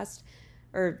Podcast.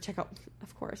 Or check out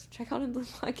In Bloom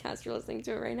Podcast. You're listening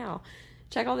to it right now.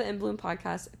 Check out the In Bloom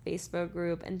Podcast Facebook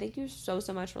group. And thank you so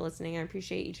much for listening. I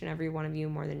appreciate each and every one of you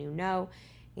more than you know.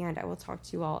 And I will talk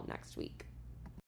to you all next week.